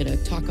 what are we going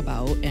to talk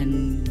about?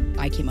 And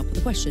I came up with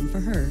a question for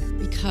her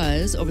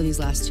because over these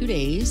last 2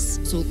 days,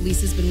 so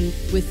Lisa's been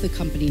with the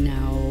company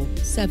now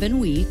 7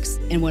 weeks.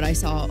 And what I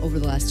saw over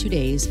the last 2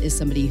 days is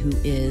somebody who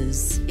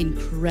is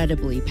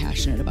incredibly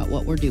passionate about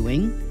what we're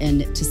doing.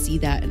 And to see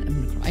that, and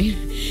I'm going to cry,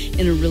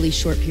 in a really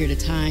short period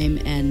of time,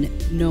 and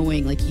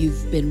knowing like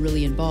you've been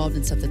really involved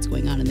in stuff that's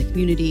going on in the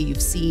community.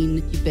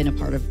 You've been a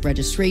part of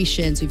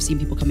registration. So you've seen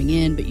people coming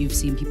in, but you've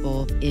seen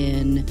people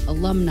in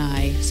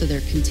alumni, so they're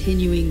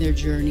continuing their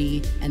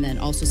journey, and then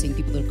also seeing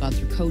people that have gone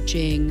through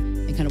coaching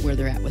and kind of where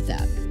they're at with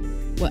that.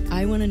 What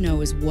I want to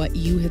know is what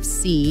you have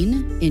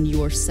seen in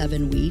your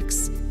 7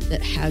 weeks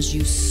that has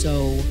you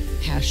so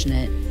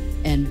passionate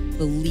and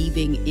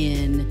believing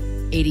in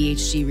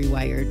ADHD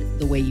rewired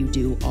the way you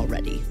do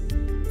already.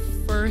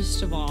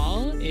 First of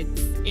all,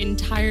 it's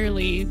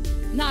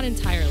not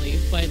entirely,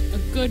 but a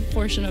good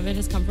portion of it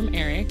has come from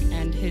Eric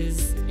and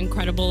his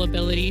incredible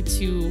ability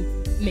to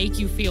make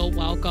you feel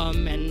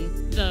welcome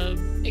and the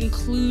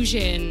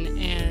inclusion,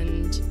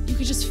 and you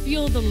could just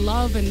feel the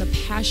love and the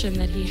passion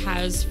that he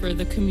has for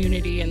the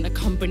community and the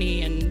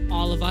company and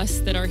all of us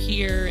that are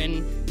here,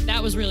 and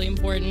that was really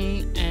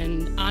important.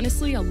 And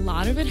honestly, a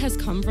lot of it has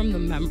come from the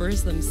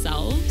members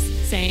themselves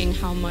saying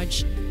how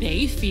much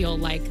they feel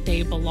like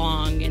they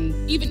belong.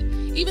 And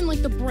even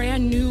like the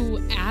brand new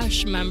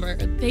Ash member,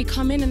 they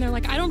come in and they're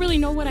like, I don't really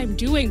know what I'm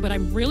doing, but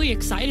I'm really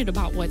excited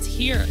about what's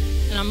here.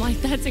 And I'm like,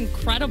 that's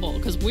incredible,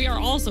 because we are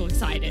also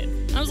excited.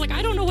 And I was like,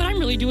 I don't know what I'm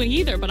really doing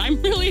either, but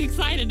I'm really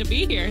excited to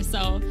be here.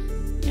 So,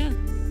 yeah.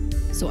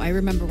 So I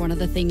remember one of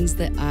the things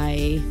that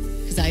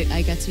because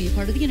I got to be a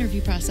part of the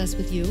interview process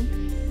with you.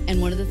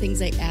 And one of the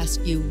things I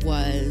asked you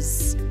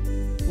was,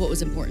 what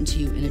was important to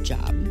you in a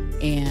job.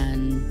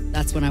 And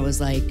that's when I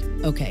was like,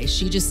 okay,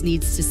 she just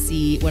needs to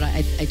see what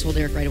I told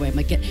Eric right away. I'm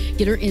like,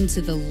 get her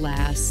into the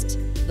last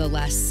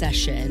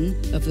session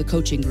of the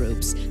coaching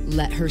groups.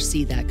 Let her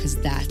see that, because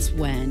that's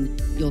when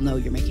you'll know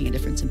you're making a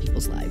difference in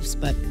people's lives.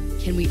 But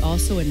can we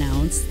also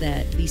announce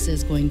that Lisa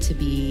is going to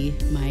be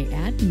my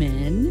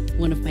admin,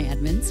 one of my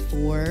admins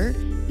for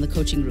the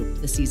coaching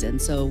group this season.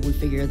 So we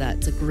figure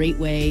that's a great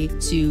way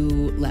to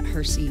let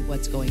her see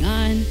what's going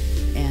on.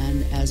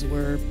 And as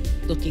we're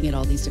looking at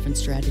all these different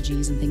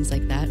strategies and things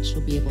like that,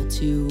 she'll be able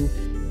to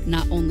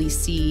not only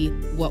see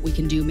what we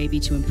can do maybe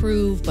to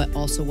improve, but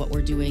also what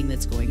we're doing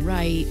that's going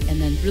right,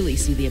 and then really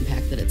see the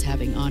impact that it's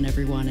having on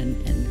everyone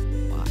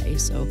and why.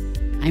 So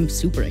I'm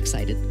super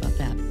excited about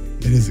that.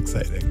 It is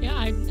exciting. Yeah,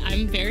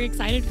 I'm very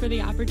excited for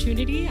the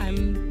opportunity.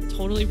 I'm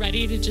totally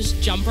ready to just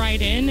jump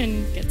right in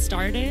and get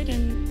started,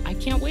 and I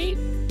can't wait.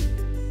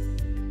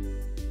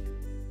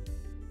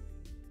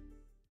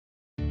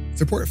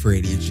 Support for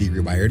ADHD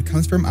Rewired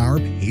comes from our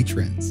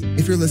patrons.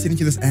 If you're listening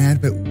to this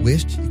ad but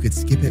wished you could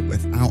skip it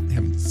without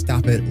having to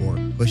stop it or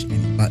push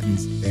any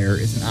buttons, there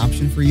is an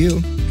option for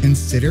you.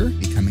 Consider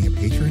becoming a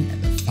patron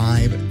at the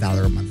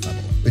 $5 a month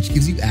level, which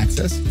gives you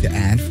access to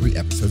ad-free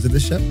episodes of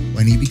the show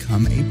when you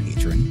become a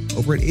patron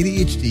over at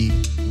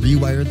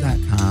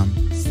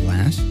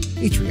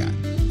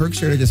ADHDrewired.com/Patreon. Perks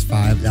start at just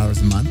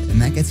 $5 a month,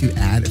 and that gets you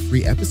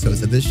ad-free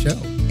episodes of this show.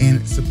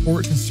 And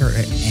support can start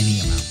at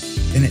any amount.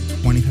 Then at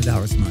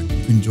 $25 a month,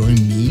 you can join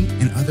me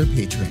and other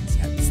patrons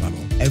at this level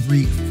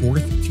every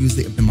fourth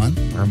Tuesday of the month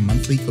for our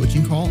monthly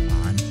coaching call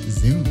on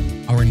Zoom.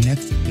 Our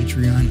next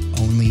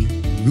Patreon-only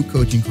group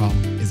coaching call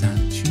is on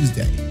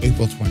Tuesday,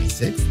 April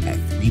 26th at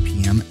 3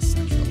 p.m.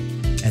 Central.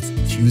 That's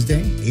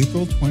Tuesday,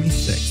 April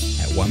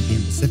 26th at 1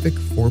 p.m. Pacific,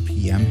 4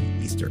 p.m.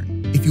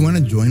 Eastern. If you want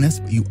to join us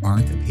but you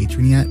aren't a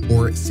patron yet,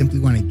 or simply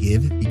want to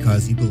give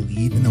because you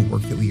believe in the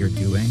work that we are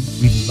doing,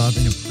 we'd love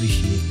and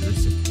appreciate your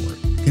support.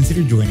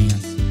 Consider joining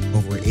us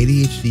over at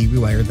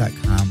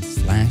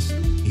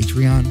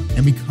ADHDrewired.com/Patreon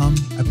and become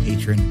a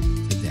patron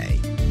today.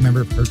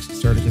 Remember, perks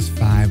start at just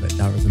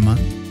 $5 a month,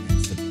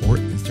 and support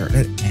can start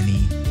at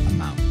any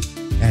amount.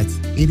 That's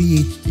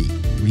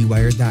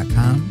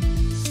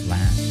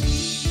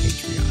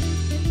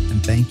ADHDrewired.com/Patreon.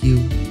 And thank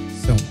you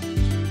so much.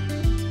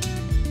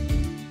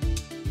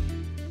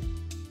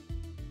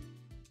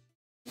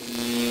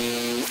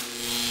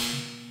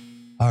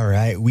 All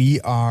right, we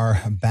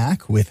are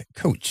back with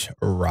Coach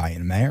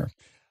Ryan Mayer.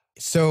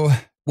 So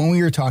when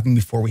we were talking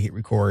before we hit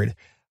record,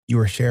 you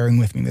were sharing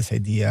with me this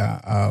idea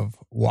of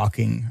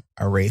walking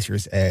a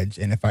razor's edge.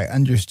 And if I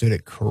understood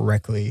it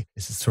correctly,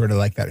 this is sort of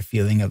like that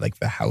feeling of like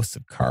the house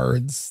of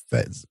cards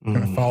that's going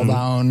to fall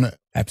down,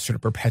 that sort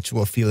of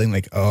perpetual feeling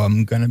like, oh,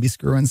 I'm going to be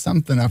screwing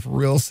something up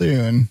real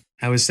soon.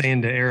 I was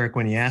saying to Eric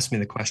when he asked me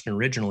the question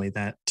originally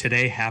that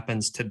today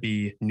happens to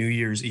be New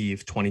Year's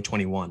Eve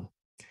 2021.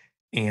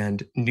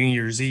 And New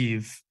Year's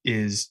Eve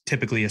is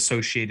typically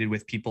associated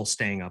with people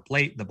staying up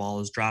late. The ball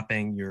is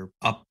dropping. You're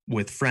up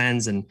with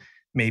friends and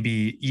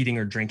maybe eating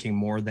or drinking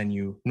more than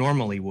you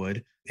normally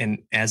would.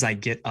 And as I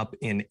get up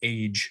in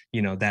age,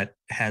 that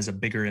has a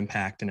bigger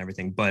impact and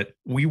everything. But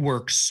we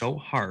work so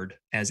hard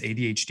as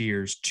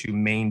ADHDers to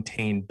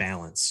maintain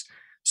balance.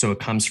 So it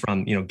comes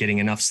from, getting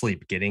enough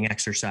sleep, getting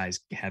exercise,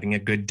 having a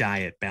good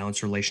diet,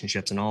 balanced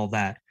relationships, and all of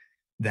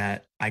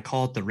that I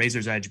call it the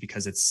razor's edge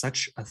because it's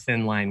such a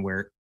thin line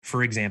where,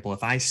 for example,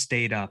 if I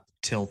stayed up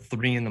till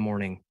 3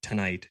 a.m.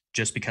 tonight,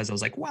 just because I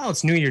was like, well,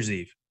 it's New Year's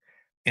Eve.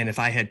 And if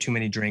I had too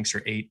many drinks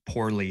or ate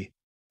poorly,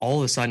 all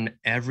of a sudden,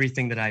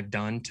 everything that I've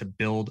done to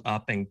build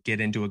up and get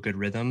into a good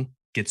rhythm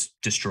gets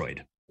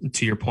destroyed.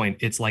 To your point,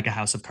 it's like a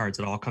house of cards.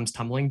 It all comes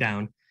tumbling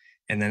down.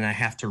 And then I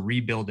have to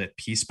rebuild it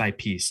piece by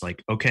piece.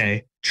 Like,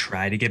 okay,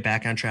 try to get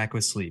back on track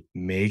with sleep.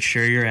 Make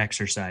sure you're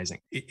exercising.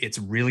 It's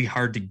really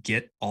hard to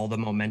get all the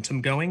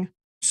momentum going.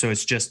 So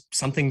it's just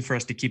something for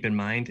us to keep in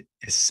mind,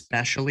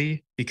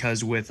 especially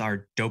because with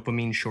our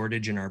dopamine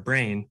shortage in our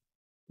brain,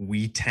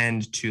 we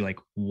tend to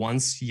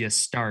once you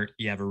start,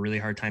 you have a really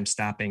hard time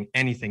stopping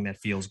anything that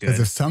feels good.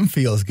 Because if some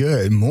feels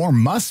good, more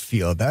must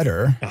feel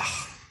better.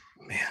 Oh,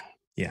 man.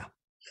 Yeah.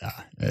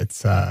 Yeah.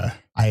 It's,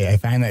 I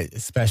find that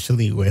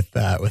especially with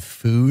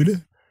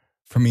food,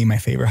 for me, my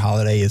favorite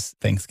holiday is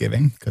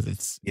Thanksgiving because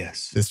it's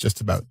just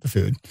about the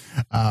food.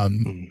 I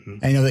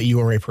know that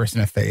you are a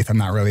person of faith. I'm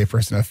not really a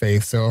person of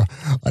faith. So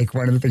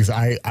one of the things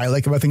I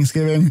like about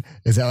Thanksgiving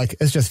is that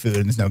it's just food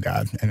and there's no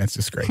God and it's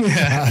just great.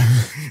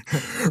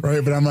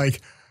 Right. But I'm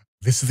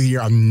this is the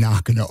year I'm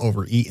not going to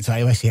overeat. So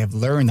I actually have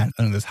learned that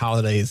on those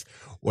holidays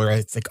where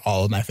it's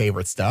all of my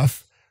favorite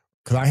stuff,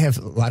 because I have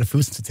a lot of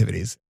food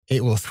sensitivities.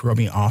 It will throw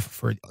me off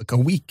for a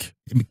week.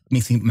 It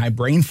makes my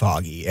brain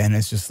foggy. And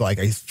it's just I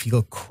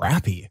feel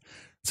crappy.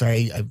 So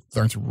I've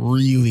learned to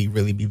really,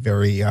 really be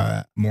very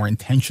more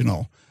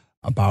intentional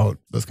about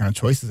those kind of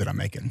choices that I'm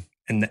making.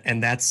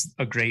 And that's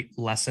a great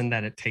lesson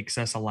that it takes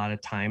us a lot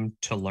of time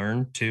to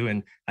learn too.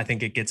 And I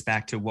think it gets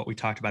back to what we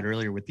talked about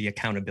earlier with the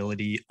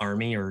accountability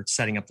army or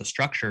setting up the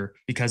structure,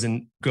 because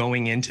in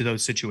going into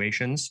those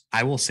situations,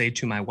 I will say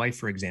to my wife,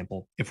 for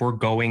example, if we're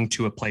going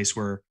to a place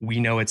where we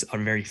know it's a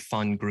very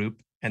fun group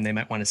and they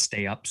might want to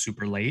stay up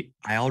super late,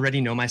 I already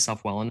know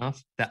myself well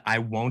enough that I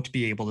won't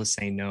be able to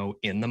say no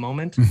in the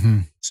moment.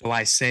 So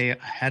I say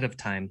ahead of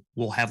time,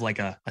 we'll have like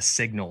a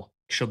signal.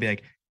 She'll be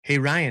like, hey,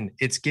 Ryan,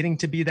 it's getting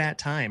to be that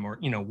time, or,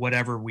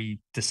 whatever we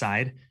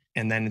decide.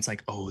 And then it's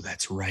like, oh,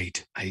 that's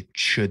right, I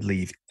should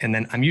leave. And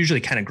then I'm usually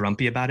kind of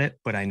grumpy about it,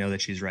 but I know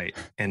that she's right.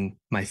 And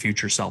my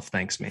future self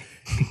thanks me.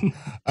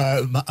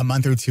 A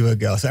month or two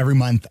ago. So every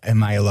month in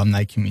my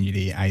alumni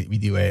community, we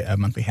do a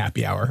monthly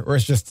happy hour, or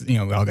it's just, we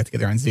all get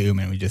together on Zoom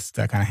and we just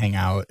kind of hang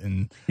out.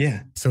 And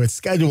yeah, so it's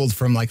scheduled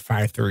from like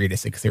 5:30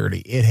 to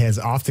 6:30. It has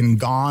often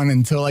gone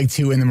until like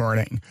 2 a.m,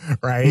 right?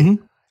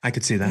 Mm-hmm. I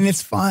could see that. And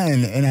it's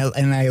fun. And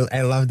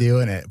I love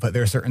doing it. But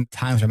there are certain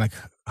times where I'm like,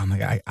 oh my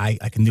God,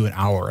 I can do an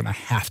hour and I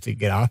have to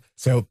get off.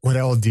 So what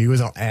I'll do is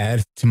I'll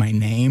add to my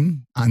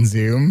name on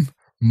Zoom,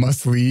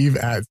 must leave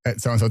at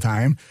so-and-so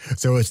time.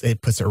 So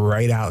it puts it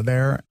right out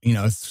there.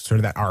 It's sort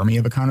of that army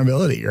of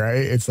accountability, right?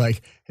 It's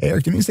like, hey,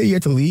 Eric, didn't you say you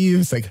have to leave?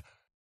 It's like,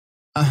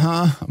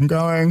 I'm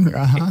going.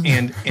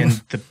 And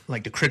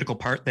the critical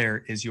part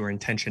there is your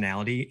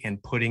intentionality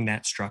and putting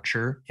that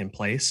structure in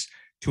place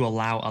to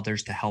allow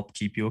others to help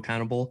keep you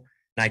accountable.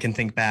 And I can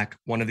think back,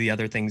 one of the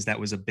other things that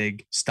was a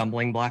big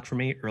stumbling block for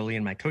me early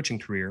in my coaching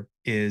career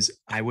is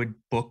I would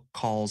book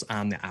calls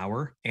on the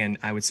hour. And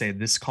I would say,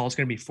 this call is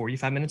going to be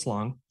 45 minutes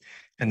long.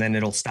 And then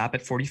it'll stop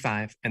at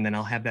 45. And then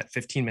I'll have that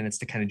 15 minutes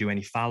to kind of do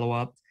any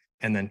follow-up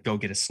and then go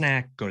get a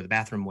snack, go to the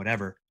bathroom,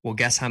 whatever. Well,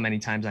 guess how many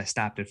times I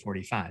stopped at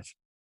 45?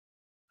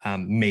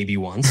 Maybe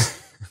once,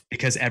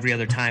 because every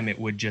other time it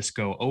would just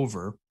go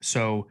over.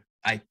 So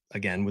I,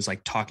 again, was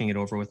like talking it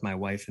over with my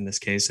wife in this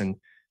case. And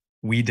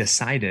we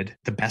decided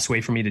the best way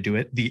for me to do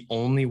it, the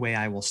only way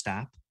I will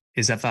stop,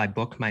 is if I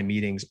book my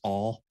meetings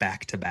all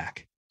back to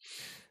back.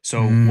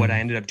 So what I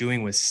ended up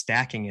doing was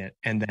stacking it.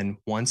 And then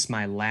once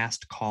my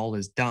last call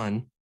is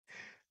done,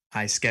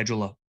 I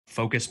schedule a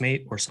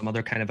Focusmate or some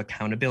other kind of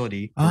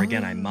accountability where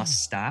again, I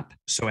must stop.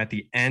 So at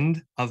the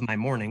end of my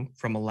morning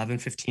from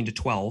 11:15 to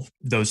 12,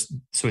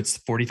 so it's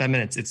 45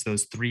 minutes. It's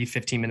those 3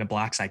 15-minute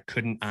blocks I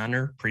couldn't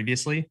honor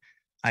previously.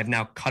 I've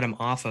now cut them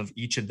off of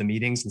each of the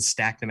meetings and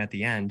stacked them at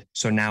the end.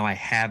 So now I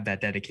have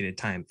that dedicated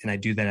time, and I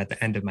do that at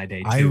the end of my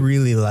day too. I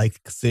really like,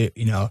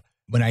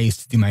 when I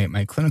used to do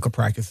my clinical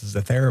practice as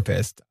a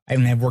therapist, I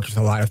mean, I've worked with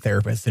a lot of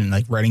therapists, and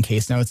like writing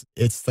case notes,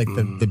 it's like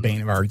the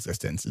bane of our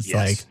existence. It's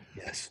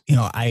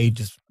I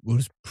just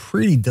was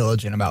pretty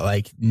diligent about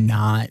like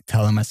not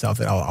telling myself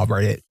that I'll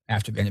write it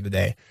after the end of the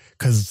day.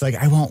 Cause it's like,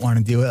 I won't want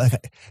to do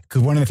it.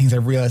 Cause one of the things I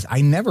realized,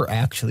 I never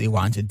actually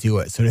want to do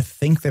it. So to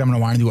think that I'm going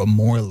to want to do it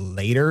more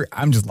later,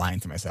 I'm just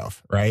lying to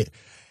myself. Right.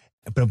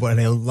 But what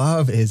I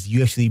love is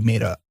you actually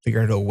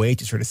figured out a way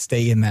to sort of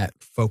stay in that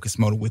focus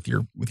mode with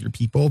your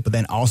people, but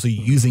then also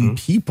using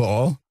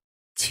people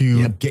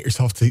to get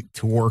yourself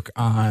to work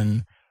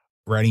on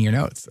writing your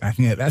notes. I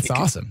think that's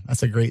awesome.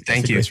 That's a great,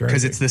 thank you.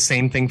 Because it's the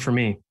same thing for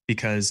me,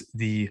 because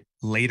the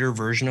later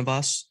version of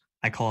us,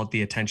 I call it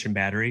the attention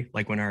battery.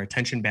 Like when our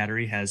attention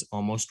battery has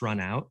almost run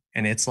out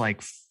and it's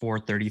like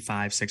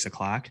 4:35, 6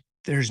 o'clock,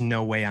 there's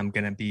no way I'm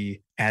going to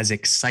be as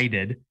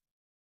excited.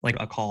 Like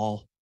a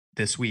call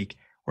this week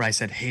where I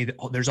said, hey,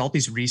 there's all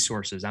these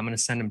resources. I'm going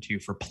to send them to you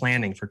for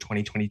planning for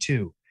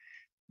 2022.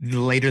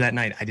 Later that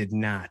night, I did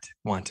not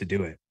want to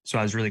do it. So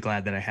I was really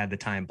glad that I had the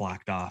time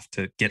blocked off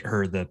to get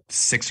her the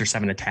 6 or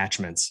 7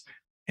 attachments.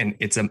 And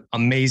it's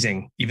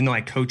amazing, even though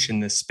I coach in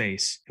this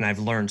space and I've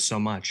learned so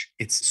much,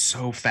 it's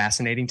so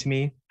fascinating to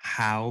me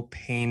how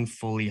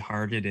painfully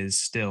hard it is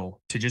still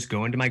to just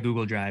go into my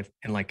Google Drive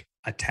and like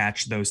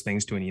attach those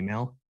things to an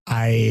email.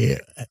 I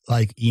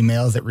like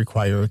emails that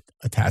require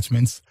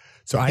attachments.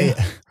 So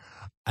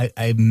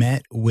I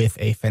met with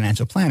a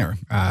financial planner.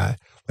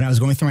 When I was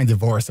going through my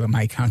divorce,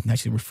 my accountant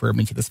actually referred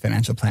me to this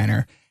financial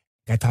planner.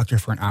 I talked to her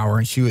for an hour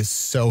and she was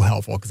so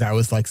helpful because I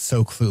was like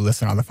so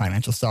clueless on all the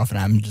financial stuff. And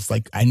I'm just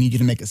like, I need you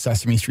to make it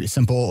Sesame Street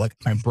simple. Like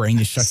my brain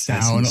just shuts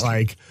down.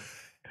 Like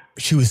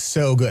she was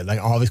so good. Like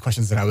all these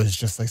questions that I was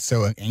just like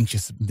so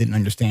anxious, didn't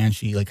understand.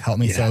 She like helped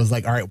me. Yeah. So I was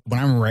like, all right, when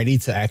I'm ready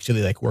to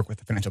actually like work with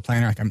the financial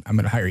planner, like I'm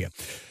going to hire you.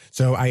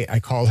 So I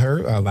called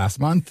her last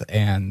month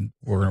and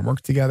we're going to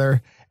work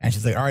together. And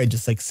she's like, all right,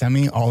 just like send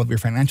me all of your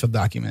financial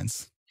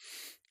documents.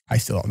 I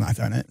still have not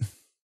done it.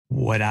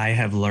 What I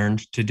have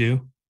learned to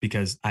do,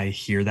 because I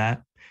hear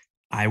that,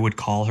 I would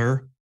call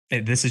her.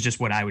 This is just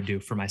what I would do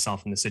for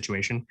myself in this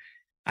situation.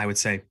 I would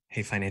say,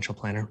 hey, financial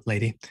planner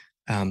lady,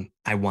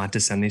 I want to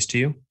send these to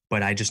you,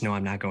 but I just know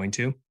I'm not going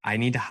to. I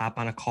need to hop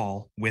on a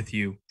call with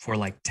you for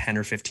like 10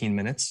 or 15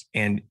 minutes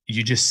and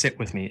you just sit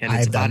with me. And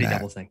it's a body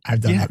double thing. I've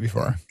done that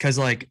before. Because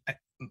like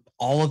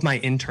all of my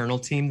internal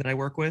team that I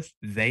work with,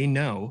 they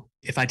know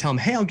if I tell them,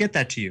 hey, I'll get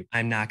that to you,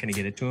 I'm not going to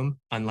get it to them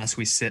unless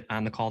we sit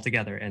on the call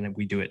together and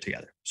we do it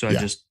together. So I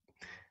just...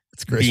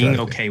 It's great being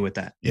okay with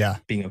that. Yeah.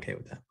 Being okay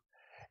with that.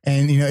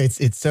 And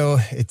it's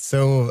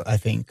so I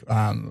think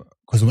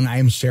because when I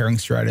am sharing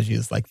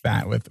strategies like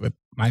that with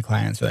my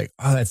clients, they're like,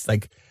 oh,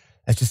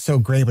 that's just so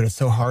great, but it's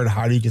so hard.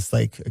 How do you just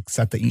like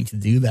accept that you need to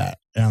do that?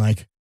 And I'm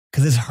like,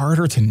 because it's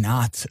harder to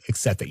not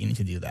accept that you need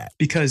to do that.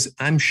 Because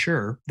I'm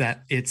sure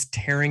that it's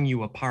tearing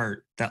you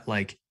apart, that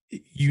like,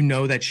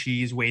 that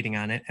she's waiting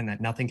on it and that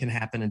nothing can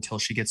happen until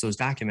she gets those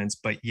documents,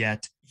 but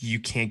yet you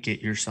can't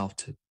get yourself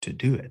to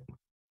do it.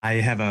 I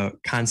have a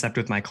concept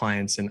with my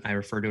clients and I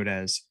refer to it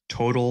as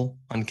total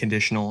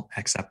unconditional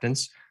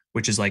acceptance,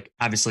 which is like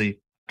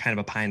obviously kind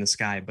of a pie in the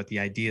sky, but the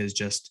idea is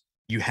just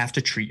you have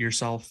to treat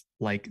yourself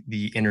like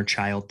the inner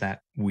child that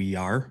we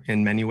are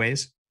in many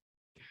ways.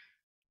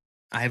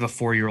 I have a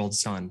 4-year-old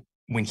son.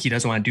 When he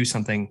doesn't want to do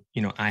something,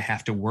 I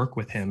have to work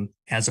with him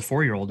as a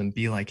 4-year-old and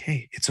be like,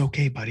 hey, it's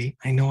okay, buddy.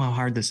 I know how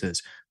hard this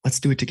is. Let's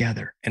do it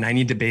together. And I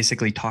need to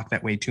basically talk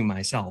that way to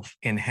myself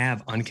and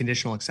have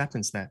unconditional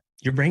acceptance that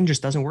your brain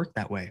just doesn't work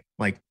that way.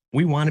 Like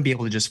we want to be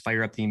able to just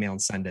fire up the email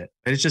and send it,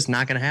 but it's just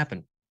not going to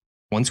happen.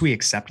 Once we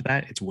accept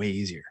that, it's way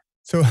easier.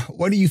 So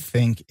what do you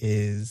think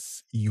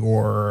is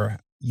your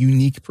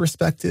unique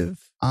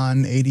perspective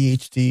on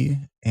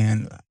ADHD?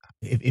 And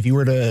if you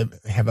were to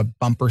have a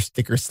bumper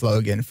sticker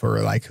slogan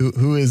for like,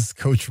 who is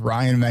Coach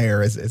Ryan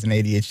Mayer as an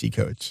ADHD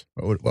coach,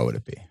 what would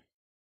it be?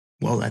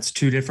 Well, that's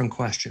 2 different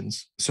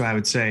questions. So I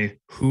would say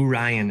who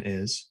Ryan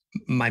is.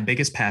 My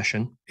biggest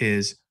passion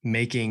is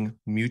making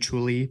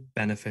mutually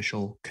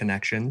beneficial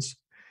connections.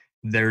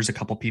 There's a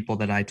couple people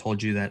that I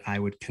told you that I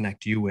would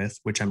connect you with,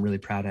 which I'm really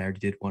proud I already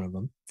did one of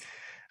them.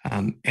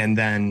 And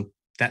then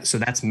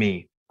that's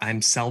me.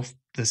 I'm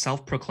the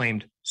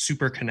self-proclaimed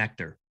super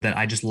connector that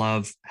I just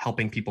love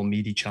helping people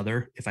meet each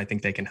other if I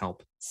think they can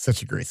help.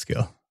 Such a great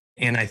skill.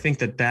 And I think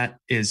that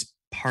is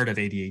part of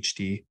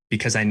ADHD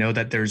because I know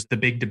that there's the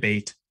big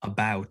debate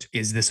about,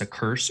 is this a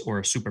curse or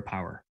a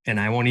superpower? And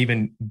I won't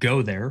even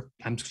go there.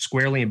 I'm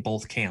squarely in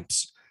both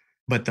camps.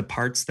 But the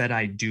parts that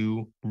I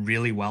do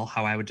really well,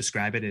 how I would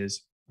describe it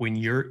is when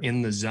you're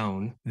in the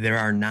zone, there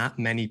are not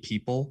many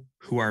people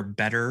who are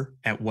better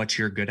at what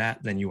you're good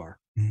at than you are.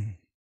 Mm.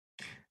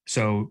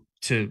 So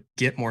to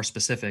get more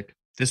specific,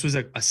 this was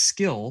a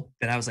skill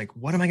that I was like,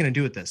 what am I going to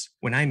do with this?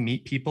 When I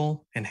meet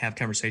people and have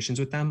conversations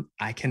with them,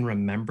 I can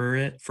remember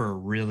it for a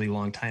really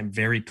long time,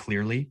 very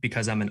clearly,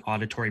 because I'm an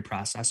auditory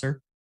processor.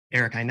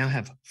 Eric, I now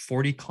have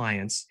 40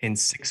 clients in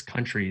 6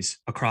 countries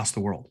across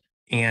the world.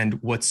 And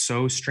what's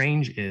so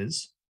strange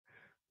is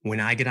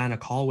when I get on a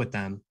call with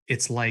them,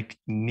 it's like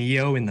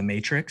Neo in the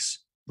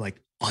Matrix,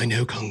 like, I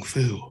know Kung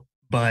Fu,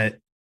 but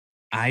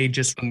I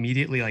just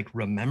immediately like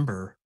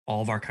remember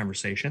all of our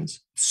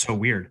conversations. It's so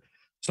weird.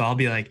 So I'll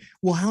be like,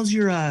 well, how's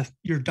your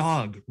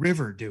dog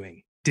River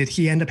doing? Did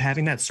he end up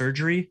having that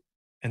surgery?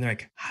 And they're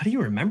like, how do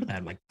you remember that?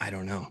 I'm like, I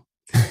don't know.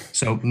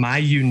 So my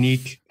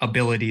unique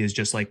ability is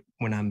just like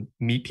when I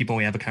meet people,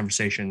 we have a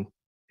conversation,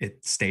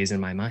 it stays in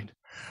my mind.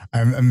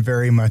 I'm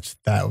very much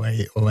that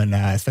way when,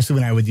 especially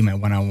when I would do my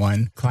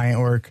one-on-one client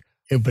work.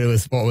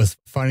 But what was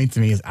funny to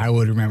me is I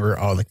would remember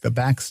all like the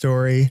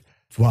backstory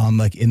while I'm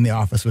like in the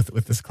office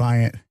with this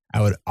client.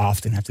 I would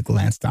often have to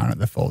glance down at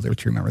the folder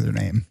to remember their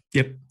name.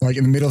 Yep. Like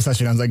in the middle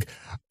session, I was like,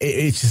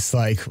 it's just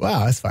like,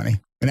 wow, that's funny.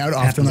 And I would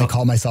often like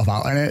call myself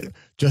out on it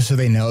just so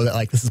they know that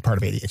like this is part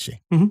of ADHD.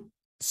 Mm-hmm.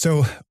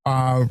 So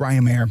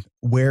Ryan Mayer,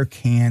 where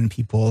can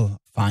people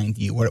find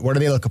you? What do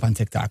they look up on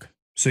TikTok?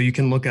 So you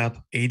can look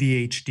up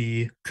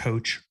ADHD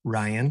Coach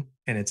Ryan,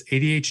 and it's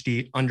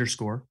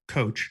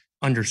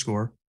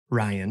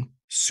ADHD_Coach_Ryan.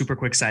 Super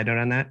quick side note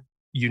on that.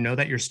 You know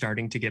that you're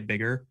starting to get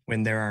bigger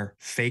when there are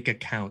fake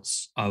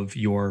accounts of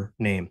your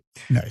name.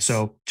 Nice.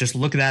 So just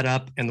look that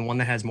up. And the one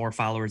that has more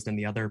followers than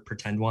the other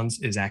pretend ones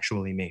is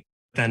actually me.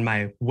 Then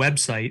my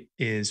website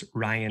is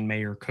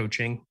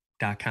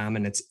ryanmayercoaching.com,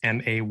 and it's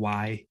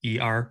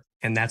MAYER.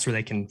 And that's where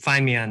they can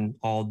find me on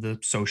all the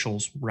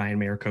socials, Ryan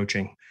Mayer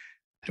Coaching.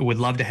 I would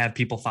love to have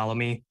people follow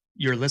me.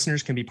 Your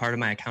listeners can be part of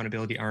my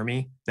accountability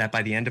army that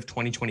by the end of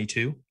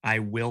 2022, I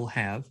will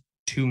have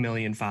 2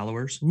 million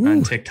followers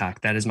on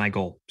TikTok. That is my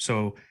goal.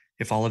 So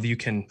if all of you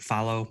can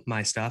follow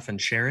my stuff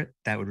and share it,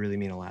 that would really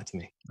mean a lot to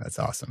me. That's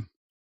awesome.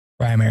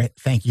 Ryan Mayer,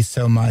 thank you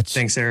so much.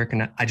 Thanks, Eric.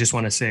 And I just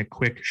want to say a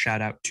quick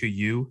shout out to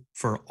you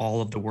for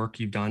all of the work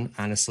you've done.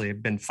 Honestly,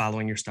 I've been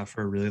following your stuff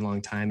for a really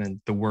long time,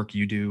 and the work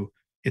you do,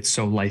 it's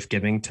so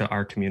life-giving to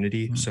our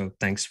community. So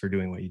thanks for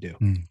doing what you do.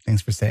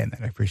 Thanks for saying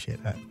that. I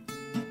appreciate that.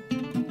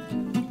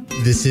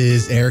 This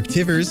is Eric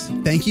Tivers.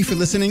 Thank you for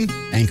listening,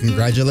 and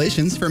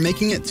congratulations for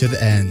making it to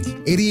the end.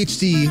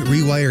 ADHD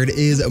reWired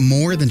is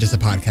more than just a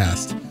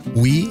podcast.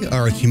 We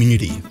are a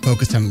community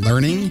focused on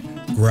learning,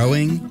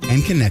 growing,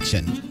 and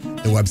connection.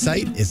 The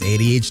website is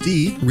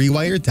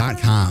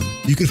ADHDrewired.com.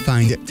 You can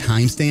find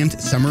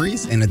time-stamped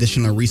summaries and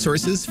additional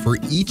resources for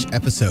each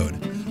episode.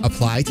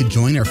 Apply to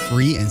join our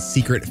free and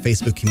secret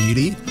Facebook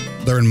community.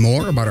 Learn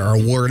more about our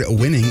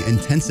award-winning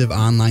intensive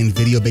online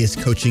video-based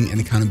coaching and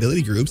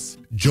accountability groups.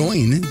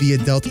 Join the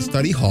Adult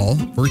Study Hall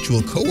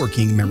virtual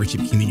co-working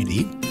membership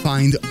community.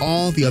 Find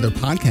all the other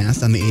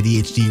podcasts on the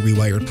ADHD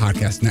Rewired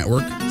Podcast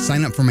Network.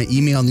 Sign up for my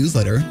email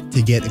newsletter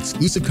to get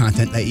exclusive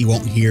content that you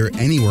won't hear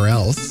anywhere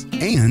else.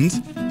 And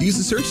use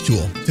the search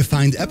tool to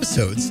find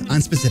episodes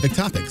on specific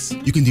topics.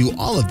 You can do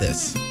all of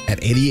this at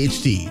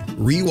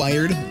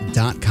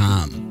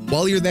ADHDrewired.com.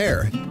 While you're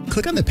there,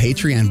 click on the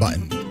Patreon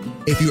button.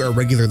 If you are a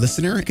regular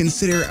listener,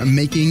 consider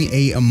making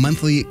a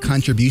monthly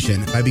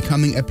contribution by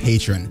becoming a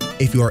patron.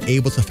 If you are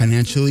able to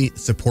financially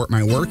support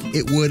my work,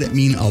 it would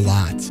mean a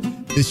lot.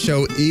 This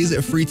show is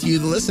free to you,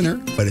 the listener,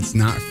 but it's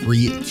not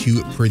free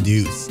to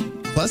produce.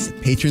 Plus,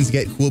 patrons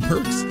get cool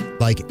perks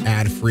like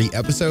ad-free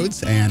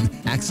episodes and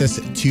access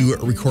to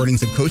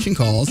recordings of coaching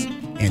calls,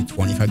 and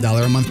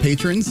 $25 a month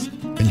patrons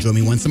can join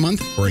me once a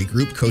month for a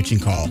group coaching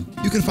call.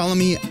 You can follow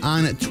me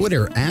on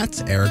Twitter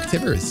at Eric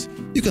Tivers.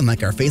 You can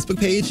like our Facebook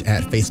page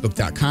at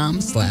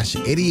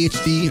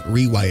facebook.com/ADHD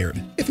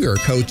Rewired. If you're a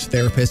coach,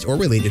 therapist, or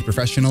related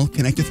professional,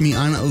 connect with me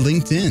on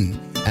LinkedIn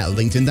at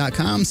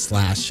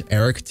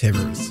linkedin.com/Eric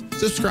Tivers.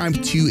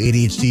 Subscribe to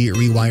ADHD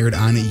Rewired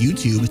on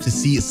YouTube to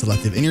see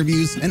selective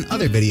interviews and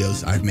other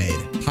videos I've made.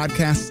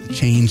 Podcasts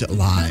change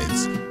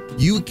lives.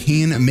 You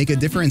can make a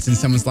difference in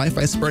someone's life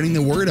by spreading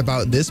the word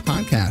about this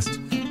podcast.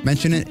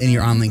 Mention it in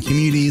your online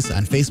communities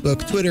on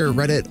Facebook, Twitter,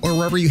 Reddit, or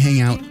wherever you hang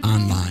out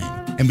online.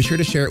 And be sure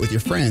to share it with your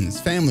friends,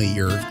 family,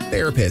 your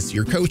therapists,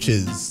 your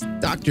coaches,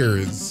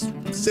 doctors,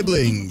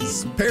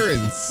 siblings,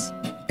 parents.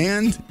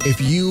 And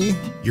if you,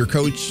 your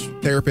coach,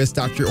 therapist,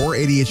 doctor, or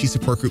ADHD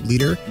support group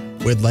leader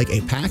would like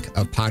a pack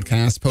of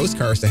podcast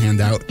postcards to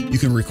hand out, you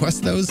can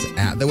request those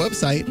at the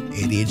website,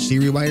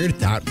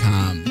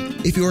 ADHDrewired.com.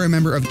 If you're a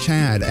member of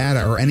CHAD,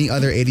 ADA, or any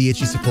other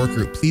ADHD support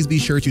group, please be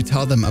sure to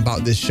tell them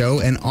about this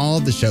show and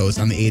all the shows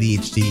on the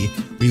ADHD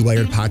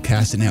Rewired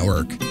Podcast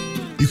Network.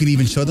 You can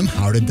even show them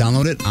how to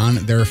download it on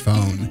their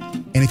phone.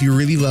 And if you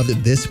really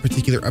loved this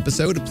particular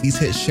episode, please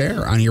hit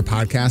share on your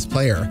podcast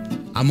player.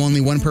 I'm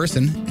only one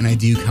person, and I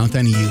do count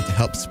on you to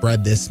help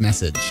spread this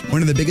message.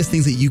 One of the biggest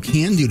things that you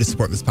can do to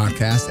support this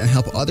podcast and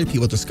help other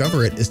people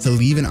discover it is to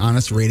leave an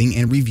honest rating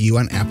and review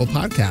on Apple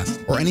Podcasts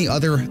or any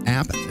other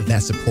app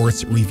that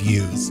supports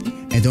reviews.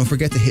 And don't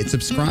forget to hit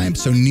subscribe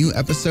so new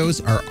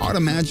episodes are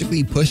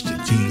automatically pushed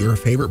to your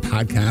favorite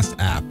podcast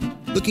app.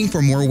 Looking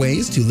for more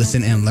ways to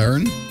listen and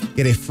learn?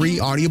 Get a free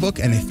audiobook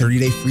and a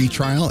 30-day free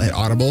trial at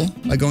Audible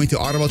by going to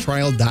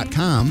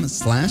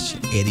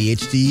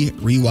audibletrial.com/ADHD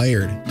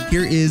Rewired.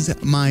 Here is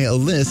my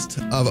list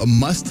of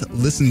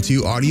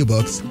must-listen-to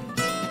audiobooks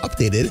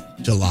updated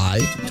July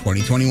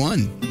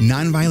 2021.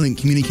 Nonviolent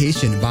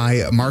Communication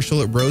by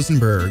Marshall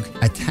Rosenberg.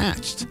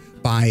 Attached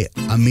by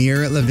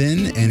Amir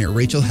Levin and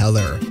Rachel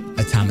Heller.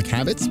 Atomic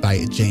Habits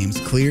by James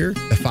Clear.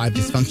 The 5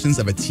 Dysfunctions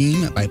of a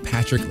Team by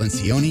Patrick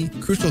Lencioni.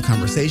 Crucial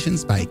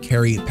Conversations by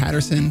Carrie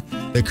Patterson.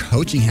 The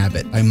Coaching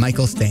Habit by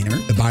Michael Stainer.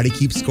 The Body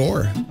Keeps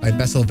Score by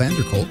Bessel van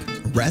der Kolk.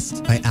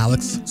 Rest by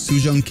Alex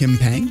Sujong Kim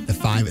Pang. The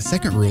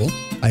 5-Second Rule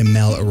by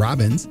Mel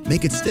Robbins.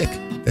 Make It Stick.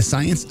 The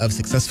Science of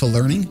Successful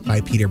Learning by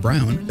Peter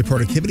Brown. The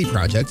Productivity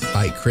Project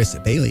by Chris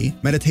Bailey.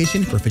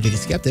 Meditation for Fidgety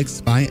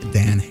Skeptics by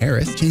Dan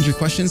Harris. Change Your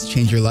Questions,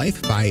 Change Your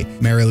Life by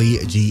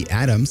Marilee G.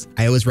 Adams.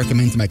 I always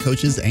recommend to my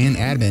coaches and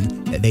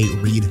admin that they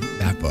read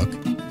that book.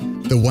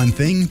 The One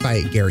Thing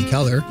by Gary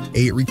Keller,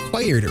 a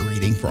required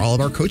reading for all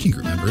of our coaching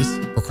group members.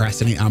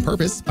 Procrastinate on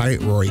Purpose by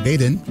Rory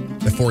Baden.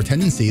 The 4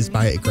 Tendencies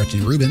by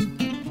Gretchen Rubin.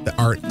 The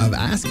Art of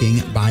Asking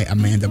by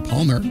Amanda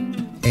Palmer.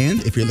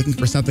 And if you're looking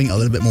for something a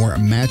little bit more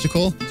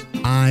magical,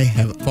 I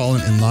have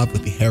fallen in love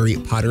with the Harry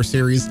Potter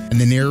series, and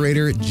the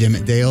narrator, Jim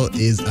Dale,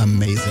 is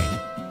amazing.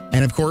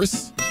 And of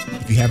course,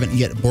 if you haven't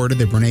yet boarded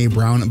the Brene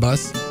Brown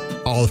bus,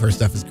 all of her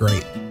stuff is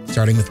great,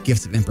 starting with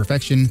Gifts of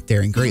Imperfection,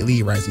 Daring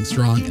Greatly, Rising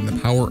Strong, and The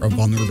Power of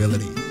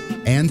Vulnerability.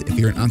 And if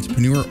you're an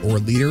entrepreneur or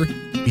leader,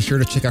 be sure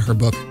to check out her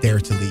book, Dare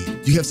to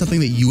Lead. Do you have something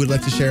that you would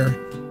like to share?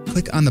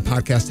 Click on the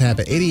podcast tab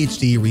at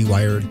ADHD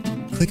Rewired.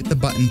 Click the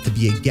button to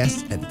be a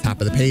guest at the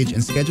top of the page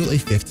and schedule a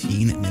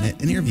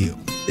 15-minute interview.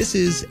 This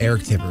is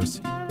Eric Tivers,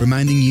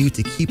 reminding you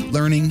to keep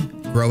learning,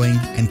 growing,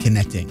 and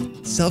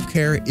connecting.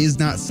 Self-care is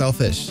not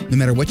selfish. No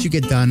matter what you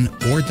get done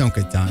or don't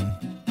get done,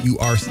 you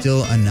are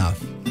still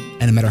enough.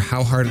 And no matter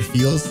how hard it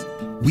feels,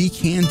 we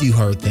can do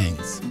hard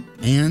things.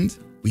 And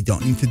we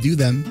don't need to do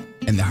them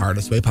in the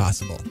hardest way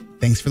possible.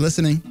 Thanks for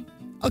listening.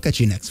 I'll catch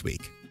you next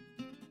week.